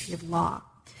and the history of law.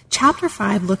 Chapter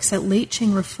 5 looks at late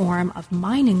Qing reform of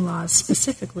mining laws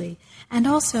specifically, and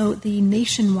also the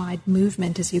nationwide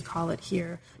movement, as you call it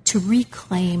here, to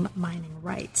reclaim mining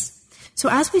rights. So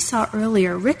as we saw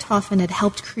earlier, Richthofen had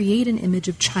helped create an image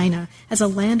of China as a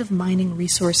land of mining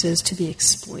resources to be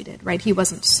exploited, right? He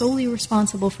wasn't solely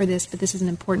responsible for this, but this is an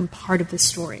important part of the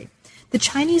story. The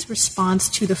Chinese response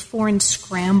to the foreign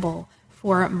scramble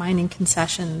for mining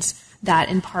concessions that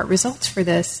in part results from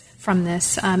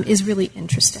this is really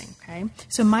interesting. Okay,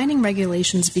 so mining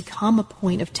regulations become a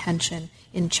point of tension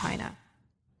in China.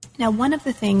 Now, one of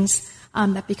the things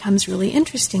that becomes really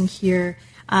interesting here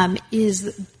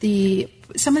is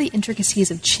some of the intricacies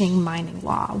of Qing mining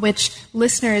law, which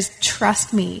listeners,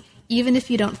 trust me, even if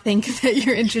you don't think that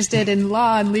you're interested in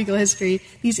law and legal history,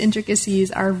 these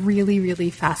intricacies are really, really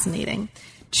fascinating.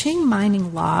 Qing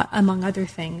mining law, among other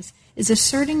things, is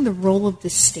asserting the role of the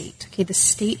state, the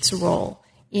state's role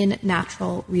in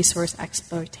natural resource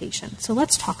exploitation. So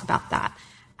let's talk about that.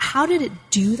 How did it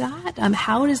do that?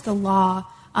 How does the law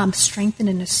strengthen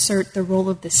and assert the role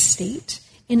of the state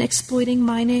in exploiting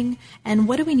mining? And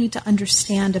what do we need to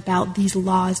understand about these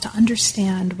laws to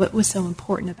understand what was so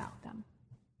important about them?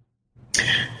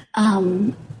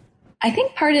 I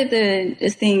think part of the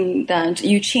thing that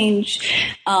you change,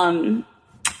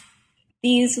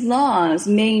 these laws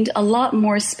made a lot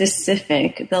more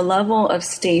specific the level of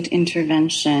state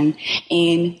intervention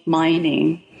in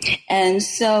mining. And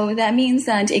so that means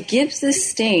that it gives the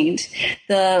state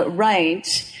the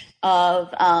right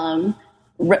of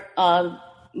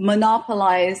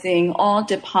monopolizing all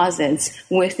deposits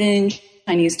within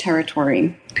Chinese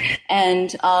territory,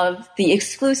 and of the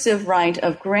exclusive right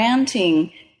of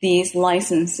granting these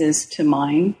licenses to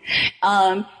mine.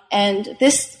 And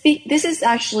this is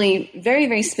actually very,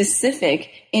 very specific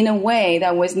in a way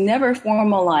that was never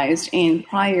formalized in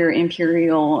prior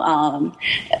imperial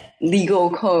legal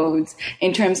codes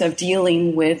in terms of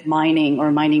dealing with mining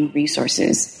or mining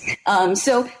resources.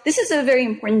 So this is a very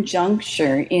important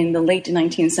juncture in the late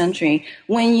 19th century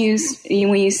when you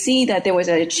see that there was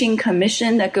a Qing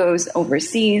commission that goes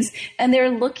overseas, and they're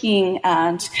looking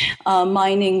at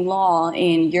mining law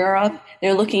in Europe.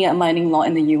 They're looking at mining law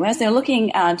in the U.S. They're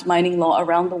looking at mining law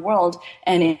around the world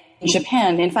and in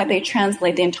Japan. In fact, they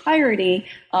translate the entirety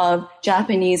of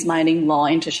Japanese mining law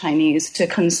into Chinese to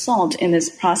consult in this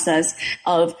process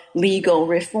of legal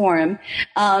reform.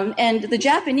 And the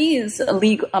Japanese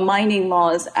mining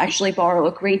laws actually borrow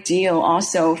a great deal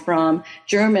also from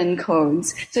German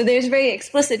codes. So there's very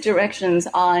explicit directions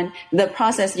on the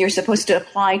process you're supposed to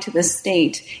apply to the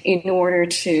state in order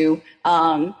to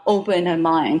open a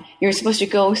mine. You're supposed to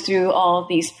go through all of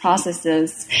these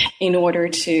processes in order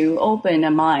to open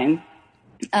a mine.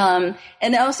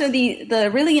 And also the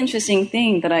really interesting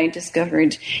thing that I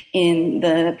discovered in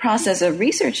the process of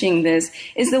researching this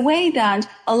is the way that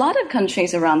a lot of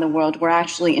countries around the world were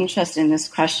actually interested in this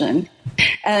question.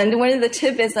 And one of the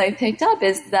tidbits I picked up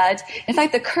is that, in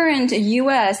fact, the current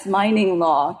U.S. mining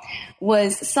law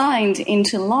was signed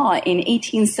into law in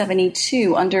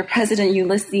 1872 under President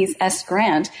Ulysses S.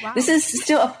 Grant. Wow. This is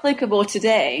still applicable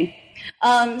today.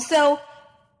 So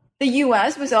the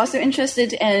U.S. was also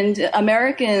interested, and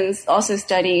Americans also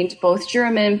studied both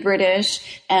German,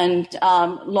 British, and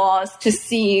laws to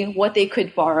see what they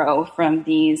could borrow from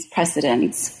these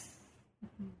precedents.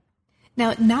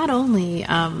 Now, not only,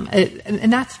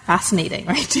 and that's fascinating,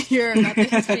 right, to hear about the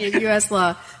history of U.S.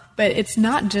 law, but it's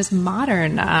not just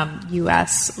modern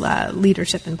U.S.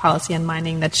 leadership and policy on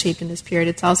mining that's shaped in this period.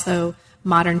 It's also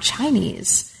modern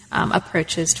Chinese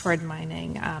approaches toward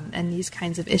mining and these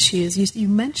kinds of issues. You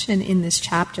mention in this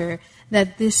chapter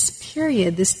that this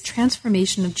period, this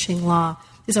transformation of Qing law,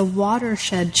 is a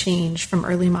watershed change from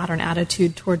early modern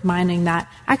attitude toward mining that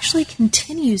actually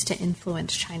continues to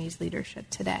influence Chinese leadership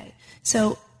today.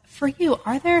 So for you,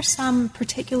 are there some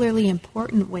particularly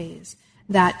important ways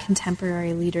that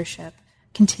contemporary leadership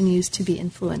continues to be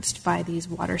influenced by these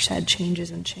watershed changes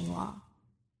in Qing law?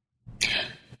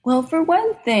 Well, for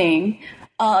one thing,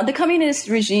 the communist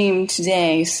regime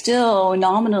today still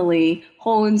nominally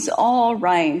holds all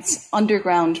rights,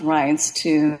 underground rights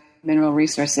to mineral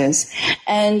resources.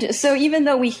 And so even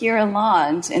though we hear a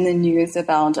lot in the news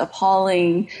about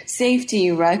appalling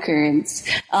safety records,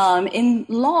 in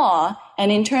law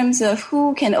and in terms of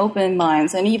who can open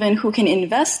mines and even who can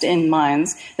invest in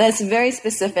mines, that's very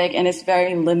specific and it's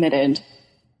very limited.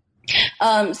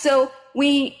 So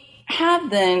we have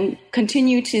then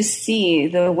continued to see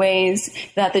the ways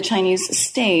that the Chinese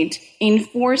state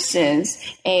enforces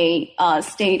a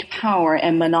state power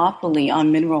and monopoly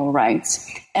on mineral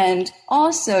rights. And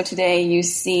also today you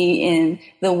see in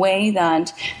the way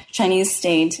that Chinese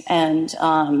state and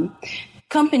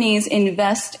companies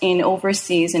invest in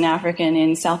overseas and African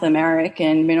and South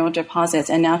American mineral deposits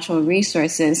and natural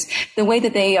resources, the way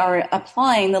that they are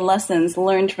applying the lessons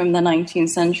learned from the 19th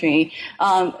century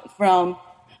from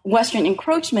Western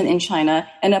encroachment in China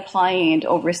and applying it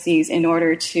overseas in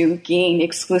order to gain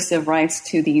exclusive rights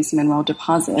to these mineral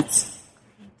deposits.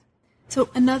 So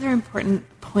another important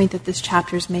point that this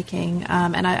chapter is making,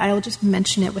 and I'll just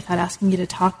mention it without asking you to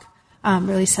talk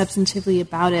really substantively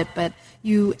about it, but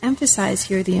you emphasize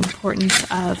here the importance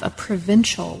of a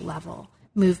provincial level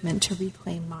movement to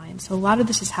reclaim mines. So a lot of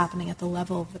this is happening at the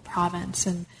level of the province,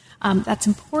 and that's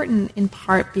important in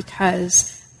part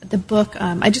because the book,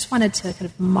 I just wanted to kind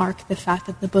of mark the fact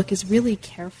that the book is really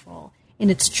careful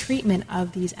in its treatment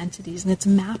of these entities and its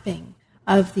mapping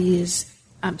of these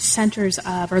centers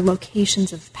of or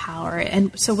locations of power.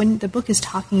 And so when the book is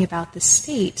talking about the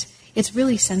state, it's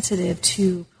really sensitive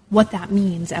to what that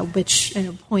means at which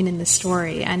point in the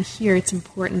story. And here it's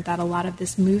important that a lot of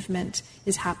this movement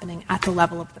is happening at the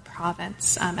level of the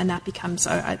province, and that becomes,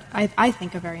 I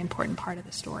think, a very important part of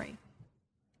the story.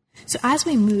 So as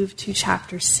we move to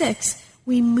Chapter 6,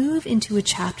 we move into a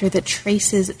chapter that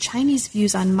traces Chinese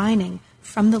views on mining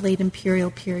from the late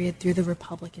imperial period through the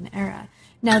Republican era.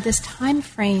 Now, this time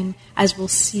frame, as we'll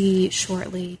see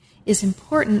shortly, is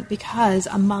important because,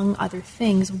 among other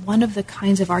things, one of the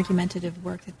kinds of argumentative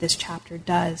work that this chapter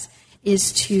does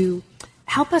is to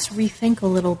help us rethink a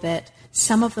little bit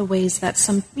some of the ways that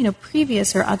some,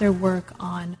 previous or other work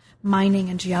on mining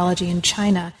and geology in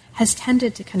China has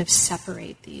tended to kind of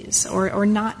separate these or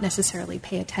not necessarily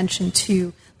pay attention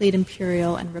to late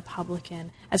imperial and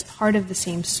republican as part of the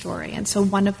same story. And so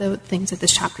one of the things that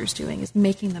this chapter is doing is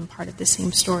making them part of the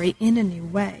same story in a new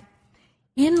way.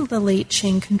 In the late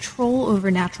Qing, control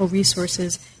over natural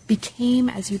resources became,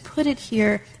 as you put it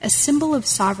here, a symbol of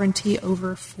sovereignty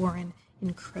over foreign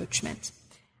encroachment.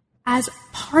 As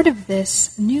part of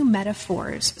this, new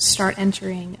metaphors start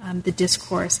entering the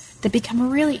discourse that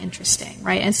become really interesting,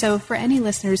 right? And so for any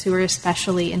listeners who are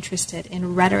especially interested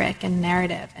in rhetoric and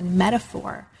narrative and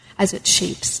metaphor as it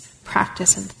shapes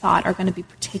practice and thought are going to be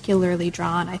particularly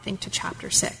drawn, I think, to Chapter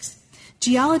 6.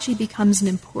 Geology becomes an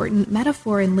important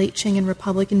metaphor in late Qing and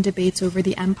Republican debates over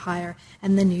the empire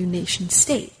and the new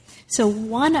nation-state. So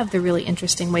one of the really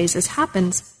interesting ways this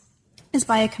happens is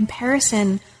by a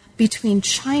comparison between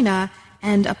China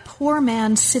and a poor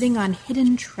man sitting on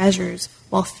hidden treasures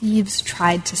while thieves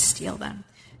tried to steal them.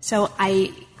 So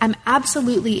I'm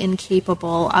absolutely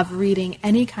incapable of reading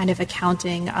any kind of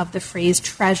accounting of the phrase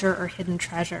treasure or hidden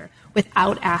treasure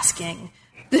without asking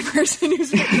the person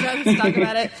who's written on this talk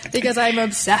about it, because I'm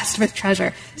obsessed with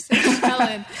treasure. So,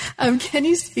 Helen, can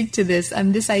you speak to this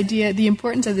idea, the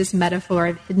importance of this metaphor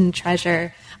of hidden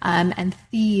treasure and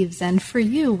thieves, and for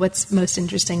you, what's most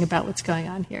interesting about what's going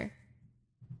on here?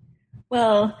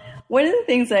 Well, one of the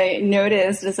things I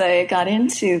noticed as I got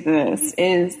into this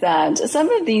is that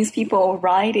some of these people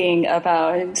writing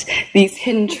about these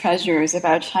hidden treasures,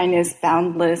 about China's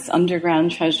boundless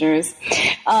underground treasures,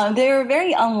 they're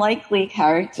very unlikely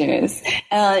characters,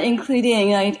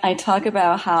 including I talk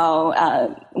about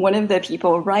how one of the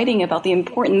people writing about the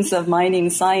importance of mining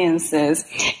sciences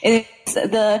is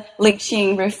the late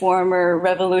Qing reformer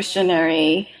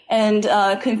revolutionary and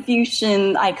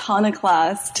Confucian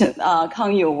iconoclast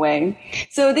Kang Youwei.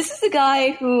 So this is a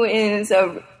guy who is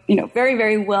a very,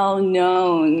 very well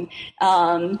known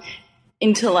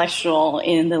intellectual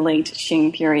in the late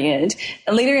Qing period.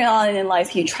 Later on in life,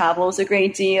 he travels a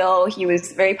great deal. He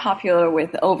was very popular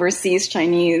with overseas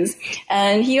Chinese,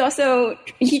 and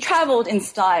he traveled in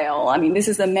style. I mean, this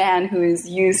is a man who is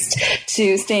used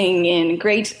to staying in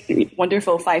great,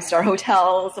 wonderful 5-star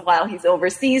hotels while he's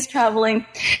overseas traveling.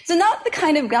 So not the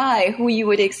kind of guy who you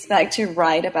would expect to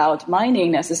write about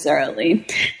mining necessarily.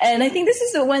 And I think this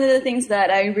is one of the things that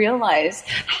I realized,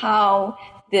 how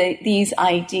these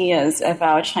ideas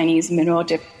about Chinese mineral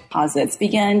deposits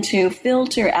began to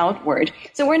filter outward.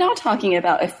 So we're not talking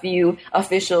about a few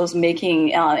officials making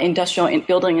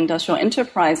building industrial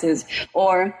enterprises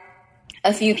or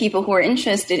a few people who are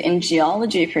interested in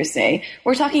geology per se.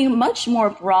 We're talking much more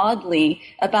broadly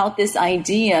about this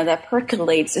idea that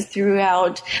percolates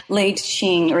throughout late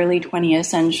Qing, early 20th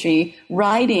century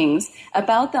writings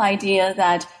about the idea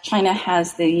that China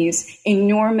has these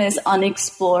enormous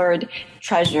unexplored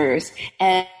treasures,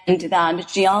 and that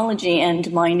geology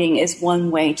and mining is one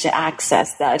way to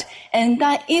access that. And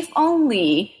that if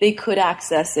only they could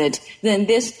access it, then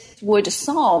this would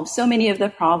solve so many of the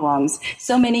problems,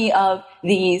 so many of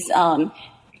these,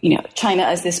 China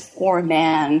as this poor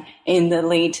man in the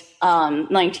late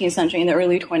 19th century, in the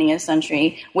early 20th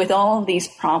century, with all of these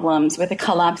problems, with a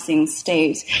collapsing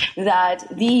state, that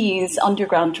these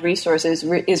underground resources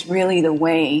is really the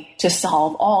way to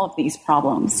solve all of these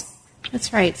problems.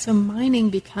 That's right. So mining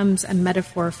becomes a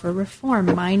metaphor for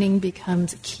reform. Mining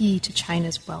becomes key to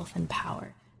China's wealth and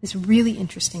power. This really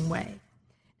interesting way.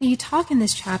 Now, you talk in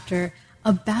this chapter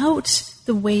about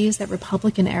the ways that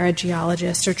Republican-era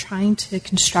geologists are trying to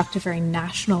construct a very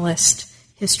nationalist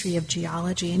history of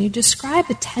geology. And you describe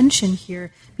the tension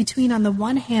here between, on the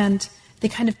one hand, the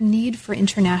kind of need for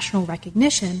international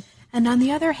recognition, and on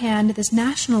the other hand, this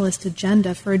nationalist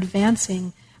agenda for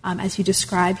advancing, as you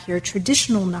describe here,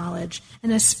 traditional knowledge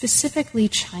and a specifically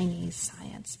Chinese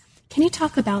science. Can you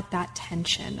talk about that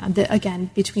tension, again,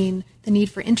 between the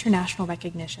need for international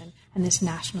recognition and this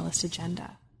nationalist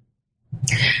agenda?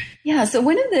 Yeah, so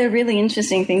one of the really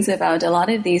interesting things about a lot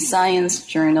of these science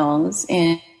journals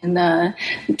in the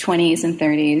 20s and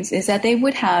 30s is that they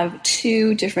would have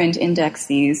two different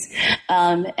indexes.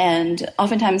 And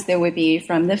oftentimes there would be,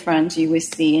 from the front, you would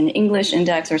see an English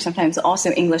index, or sometimes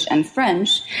also English and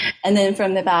French. And then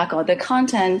from the back, all the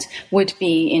content would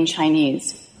be in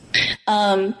Chinese.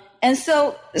 And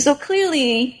so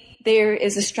clearly, there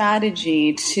is a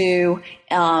strategy to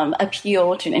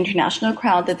appeal to an international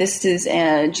crowd that this is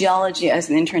geology as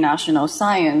an international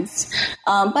science.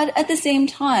 But at the same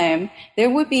time, there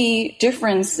would be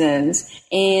differences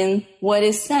in what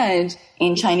is said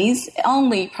in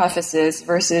Chinese-only prefaces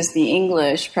versus the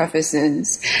English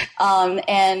prefaces,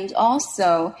 and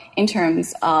also in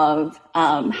terms of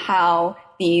how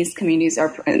these communities are,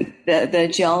 the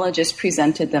geologists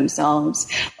presented themselves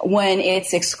when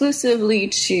it's exclusively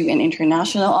to an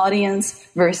international audience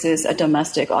versus a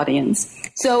domestic audience.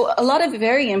 So a lot of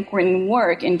very important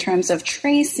work in terms of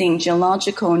tracing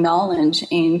geological knowledge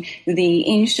in the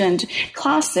ancient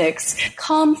classics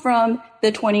come from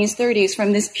the 20s, 30s,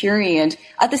 from this period.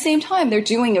 At the same time, they're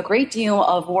doing a great deal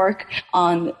of work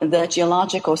on the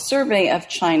geological survey of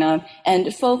China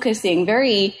and focusing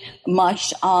very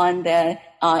much on the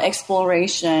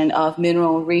exploration of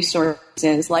mineral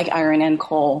resources like iron and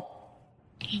coal.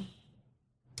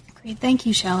 Great. Thank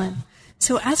you, Shellen.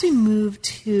 So as we move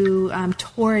to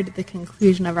toward the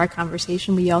conclusion of our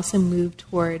conversation, we also move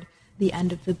toward the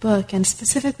end of the book, and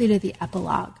specifically to the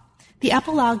epilogue. The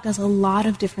epilogue does a lot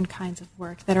of different kinds of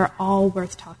work that are all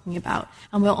worth talking about,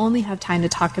 and we'll only have time to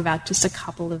talk about just a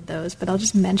couple of those, but I'll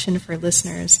just mention for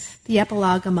listeners, the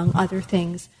epilogue, among other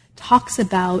things, talks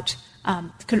about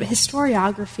kind of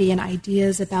historiography and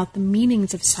ideas about the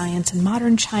meanings of science in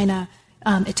modern China.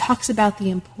 It talks about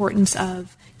the importance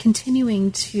of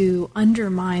continuing to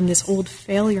undermine this old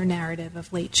failure narrative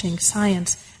of late Qing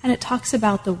science, and it talks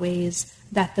about the ways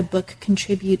that the book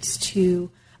contributes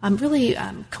to really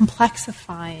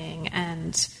complexifying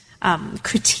and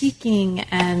critiquing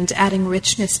and adding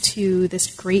richness to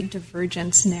this great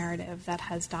divergence narrative that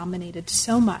has dominated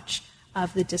so much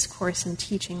of the discourse and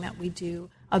teaching that we do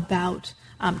about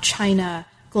China,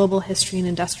 global history, and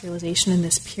industrialization in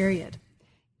this period.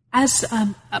 As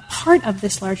a part of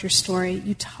this larger story,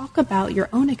 you talk about your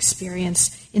own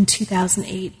experience in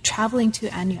 2008 traveling to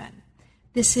Anyuan.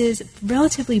 This is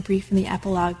relatively brief in the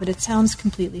epilogue, but it sounds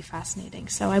completely fascinating.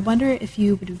 So I wonder if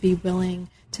you would be willing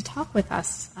to talk with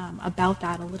us about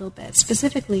that a little bit.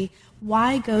 Specifically,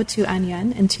 why go to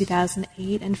Anyuan in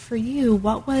 2008? And for you,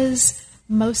 what was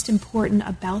most important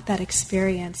about that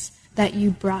experience that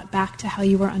you brought back to how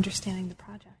you were understanding the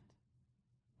project?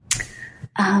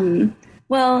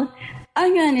 Well,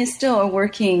 Anyuan is still a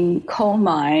working coal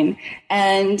mine,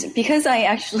 and because I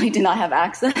actually did not have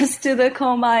access to the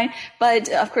coal mine, but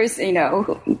of course,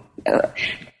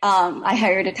 I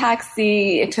hired a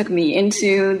taxi. It took me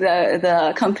into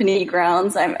the company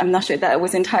grounds. I'm not sure that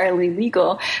was entirely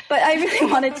legal, but I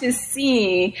really wanted to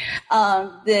see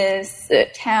this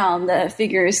town that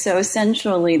figures so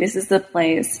centrally. This is the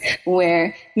place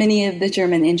where many of the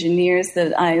German engineers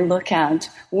that I look at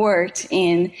worked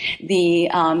in the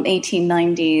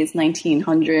 1890s,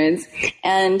 1900s.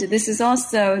 And this is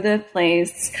also the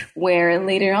place where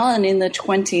later on in the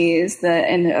 20s,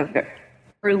 the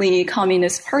early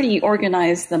Communist Party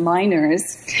organized the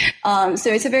miners.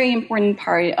 So it's a very important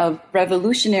part of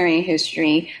revolutionary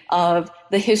history, of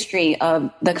the history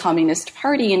of the Communist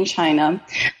Party in China.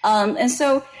 And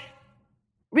so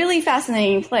really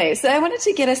fascinating place. So I wanted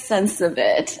to get a sense of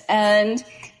it. And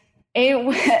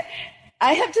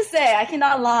I have to say, I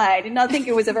cannot lie. I did not think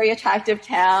it was a very attractive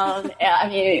town. I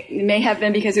mean, it may have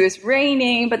been because it was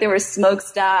raining, but there were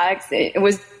smokestacks. It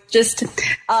was just,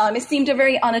 it seemed a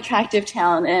very unattractive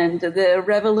town, and the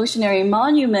revolutionary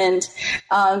monument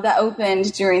that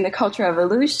opened during the Cultural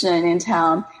Revolution in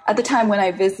town at the time when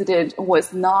I visited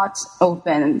was not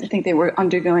open. I think they were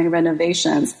undergoing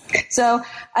renovations. So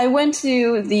I went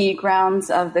to the grounds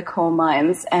of the coal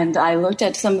mines, and I looked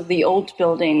at some of the old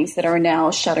buildings that are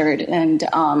now shuttered and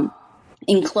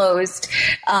enclosed,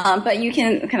 but you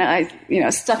can kind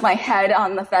of, stuck my head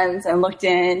on the fence and looked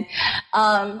in,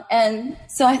 and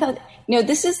so I thought,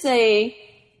 this is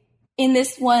in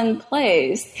this one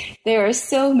place, there are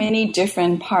so many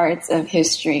different parts of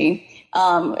history,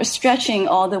 stretching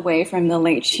all the way from the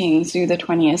late Qing through the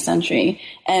 20th century,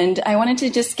 and I wanted to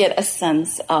just get a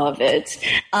sense of it,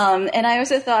 and I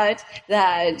also thought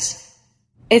that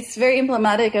it's very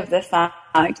emblematic of the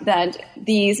fact that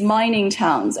these mining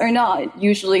towns are not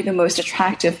usually the most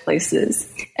attractive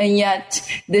places. And yet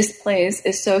this place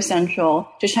is so central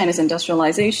to China's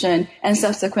industrialization and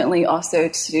subsequently also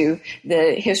to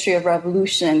the history of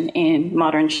revolution in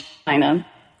modern China.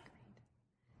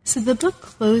 So the book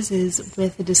closes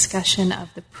with a discussion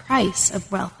of the price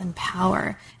of wealth and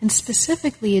power, and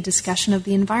specifically a discussion of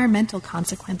the environmental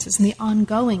consequences and the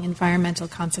ongoing environmental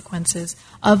consequences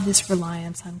of this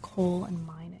reliance on coal and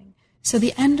mining. So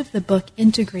the end of the book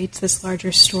integrates this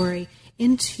larger story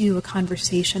into a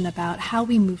conversation about how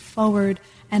we move forward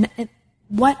and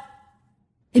what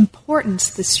importance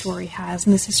this story has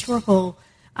and this historical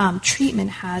treatment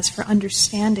has for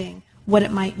understanding what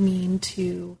it might mean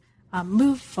to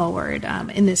move forward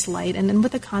in this light, and then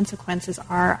what the consequences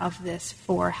are of this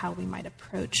for how we might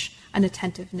approach an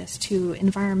attentiveness to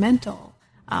environmental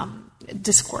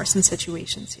discourse and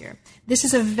situations here. This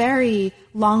is a very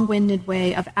long-winded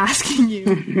way of asking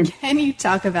you, can you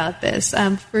talk about this?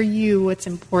 For you, what's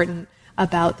important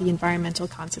about the environmental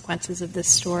consequences of this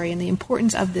story and the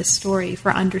importance of this story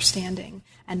for understanding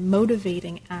and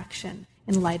motivating action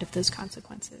in light of those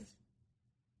consequences?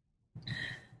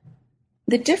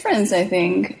 The difference, I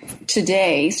think,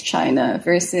 today's China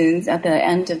versus at the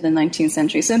end of the 19th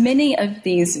century. So many of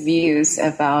these views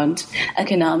about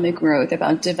economic growth,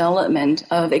 about development,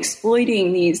 of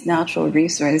exploiting these natural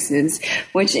resources,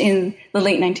 which in the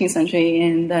late 19th century,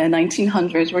 in the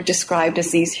 1900s, were described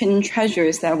as these hidden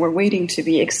treasures that were waiting to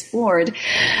be exploited,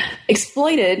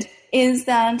 is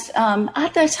that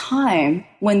at that time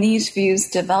when these views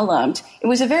developed, it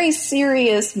was a very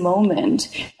serious moment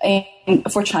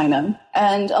for China.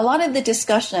 And a lot of the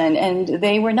discussion, and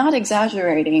they were not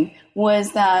exaggerating,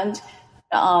 was that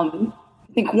I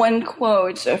think one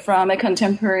quote from a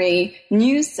contemporary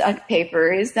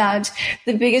newspaper is that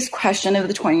the biggest question of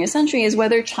the 20th century is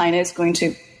whether China is going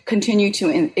to continue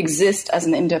to exist as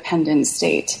an independent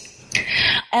state.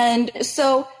 And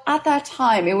so at that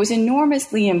time, it was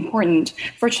enormously important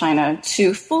for China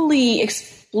to fully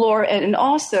explore and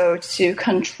also to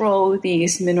control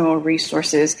these mineral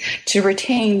resources to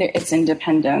retain its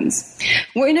independence.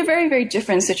 We're in a very, very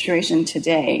different situation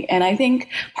today. And I think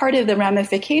part of the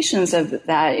ramifications of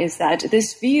that is that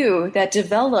this view that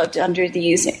developed under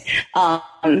these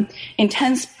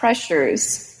intense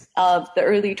pressures of the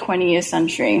early 20th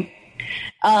century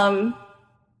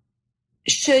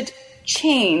should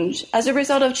change as a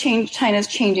result of China's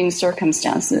changing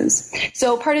circumstances.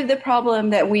 So part of the problem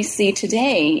that we see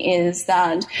today is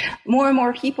that more and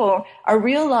more people are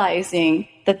realizing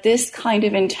that this kind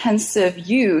of intensive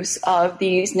use of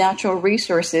these natural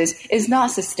resources is not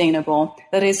sustainable,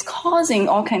 that is causing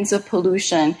all kinds of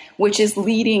pollution, which is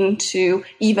leading to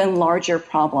even larger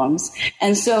problems.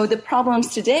 And so the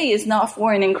problems today is not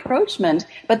foreign encroachment,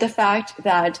 but the fact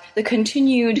that the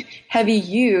continued heavy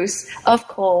use of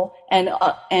coal and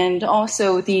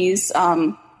also these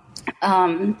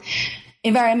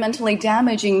environmentally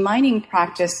damaging mining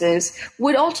practices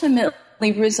would ultimately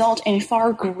result in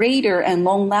far greater and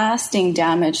long-lasting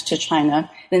damage to China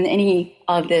than any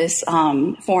of this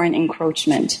foreign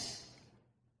encroachment.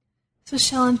 So,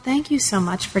 Shellen, thank you so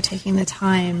much for taking the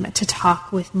time to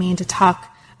talk with me and to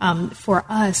talk for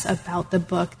us about the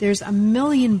book. There's a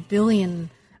million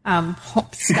billion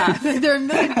stuff. There are a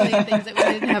million billion things that we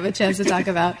didn't have a chance to talk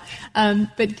about.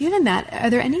 But given that,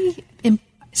 are there any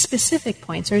specific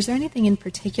points, or is there anything in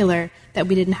particular that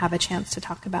we didn't have a chance to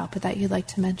talk about, but that you'd like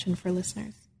to mention for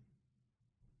listeners?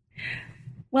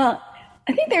 Well,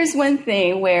 I think there's one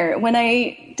thing where when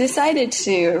I decided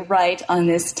to write on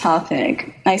this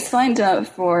topic, I signed up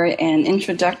for an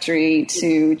introductory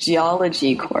to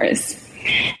geology course.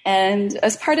 And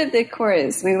as part of the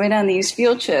course, we went on these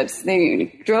field trips.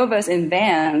 They drove us in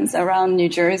vans around New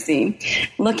Jersey,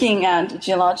 looking at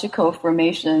geological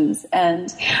formations.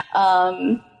 And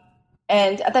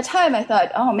at that time, I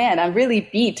thought, oh man, I'm really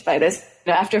beat by this.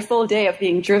 After a full day of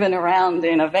being driven around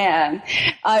in a van,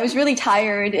 I was really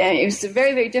tired, and it was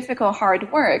very, very difficult,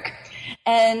 hard work.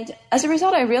 And as a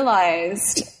result, I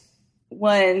realized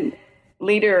when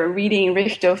later reading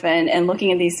Richthofen and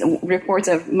looking at these reports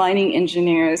of mining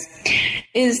engineers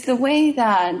is the way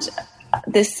that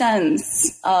the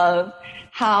sense of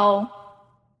how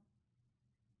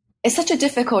it's such a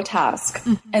difficult task.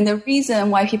 Mm-hmm. And the reason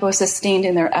why people sustained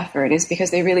in their effort is because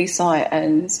they really saw it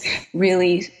as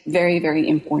really very, very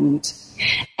important.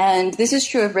 And this is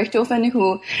true of Richthofen,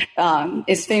 who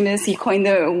is famous. He coined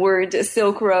the word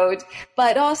Silk Road,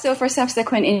 but also for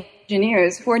subsequent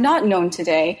engineers who are not known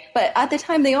today. But at the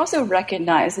time, they also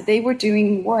recognized that they were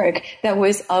doing work that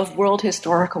was of world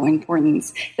historical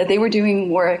importance, that they were doing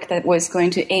work that was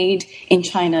going to aid in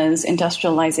China's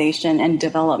industrialization and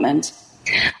development.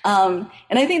 And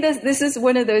I think this is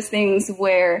one of those things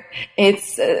where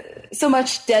it's so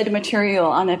much dead material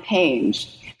on a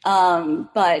page.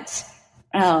 But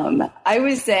I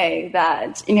would say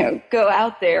that, go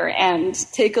out there and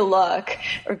take a look,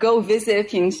 or go visit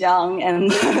Pingxiang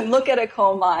and look at a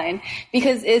coal mine,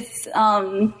 because it's,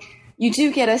 you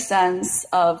do get a sense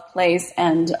of place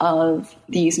and of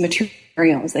these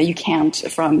materials that you can't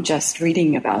from just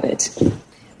reading about it.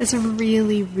 That's a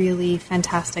really, really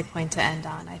fantastic point to end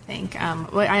on, I think.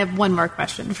 I have one more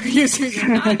question for you,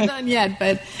 Susan. Not done yet,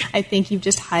 but I think you've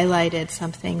just highlighted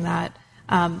something that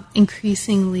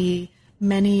increasingly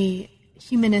many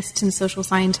humanists and social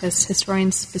scientists,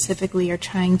 historians specifically, are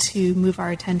trying to move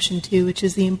our attention to, which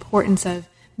is the importance of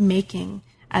making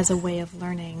as a way of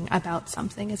learning about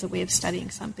something, as a way of studying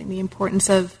something, the importance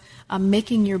of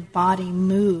making your body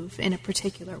move in a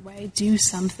particular way, do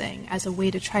something as a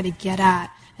way to try to get at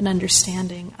an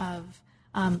understanding of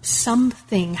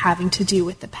something having to do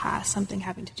with the past, something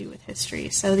having to do with history.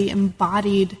 So the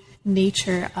embodied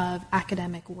nature of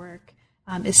academic work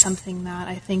is something that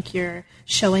I think you're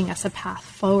showing us a path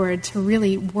forward to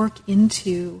really work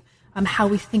into how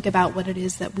we think about what it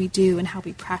is that we do and how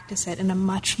we practice it in a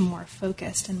much more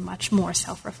focused and much more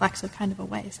self-reflexive kind of a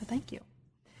way. So thank you.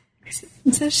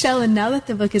 So Shellen, now that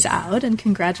the book is out, and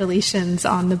congratulations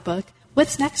on the book,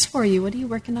 what's next for you? What are you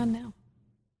working on now?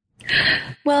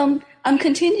 Well, I'm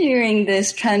continuing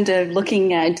this trend of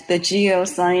looking at the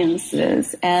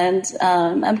geosciences, and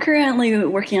I'm currently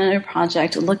working on a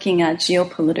project looking at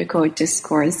geopolitical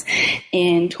discourse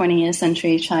in 20th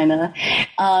century China.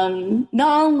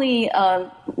 Not only,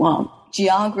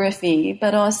 geography,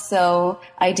 but also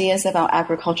ideas about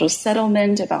agricultural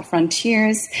settlement, about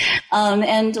frontiers,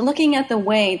 and looking at the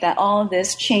way that all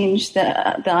this changed the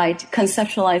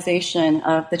conceptualization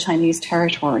of the Chinese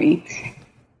territory.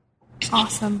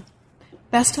 Awesome.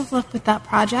 Best of luck with that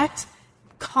project.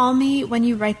 Call me when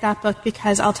you write that book,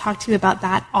 because I'll talk to you about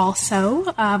that also.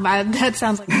 That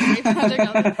sounds like a great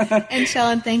project. And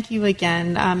Shellen, thank you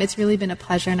again. It's really been a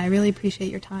pleasure, and I really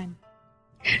appreciate your time.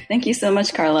 Thank you so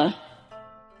much, Carla.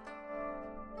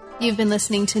 You've been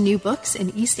listening to New Books in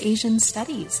East Asian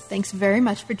Studies. Thanks very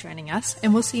much for joining us,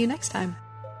 and we'll see you next time.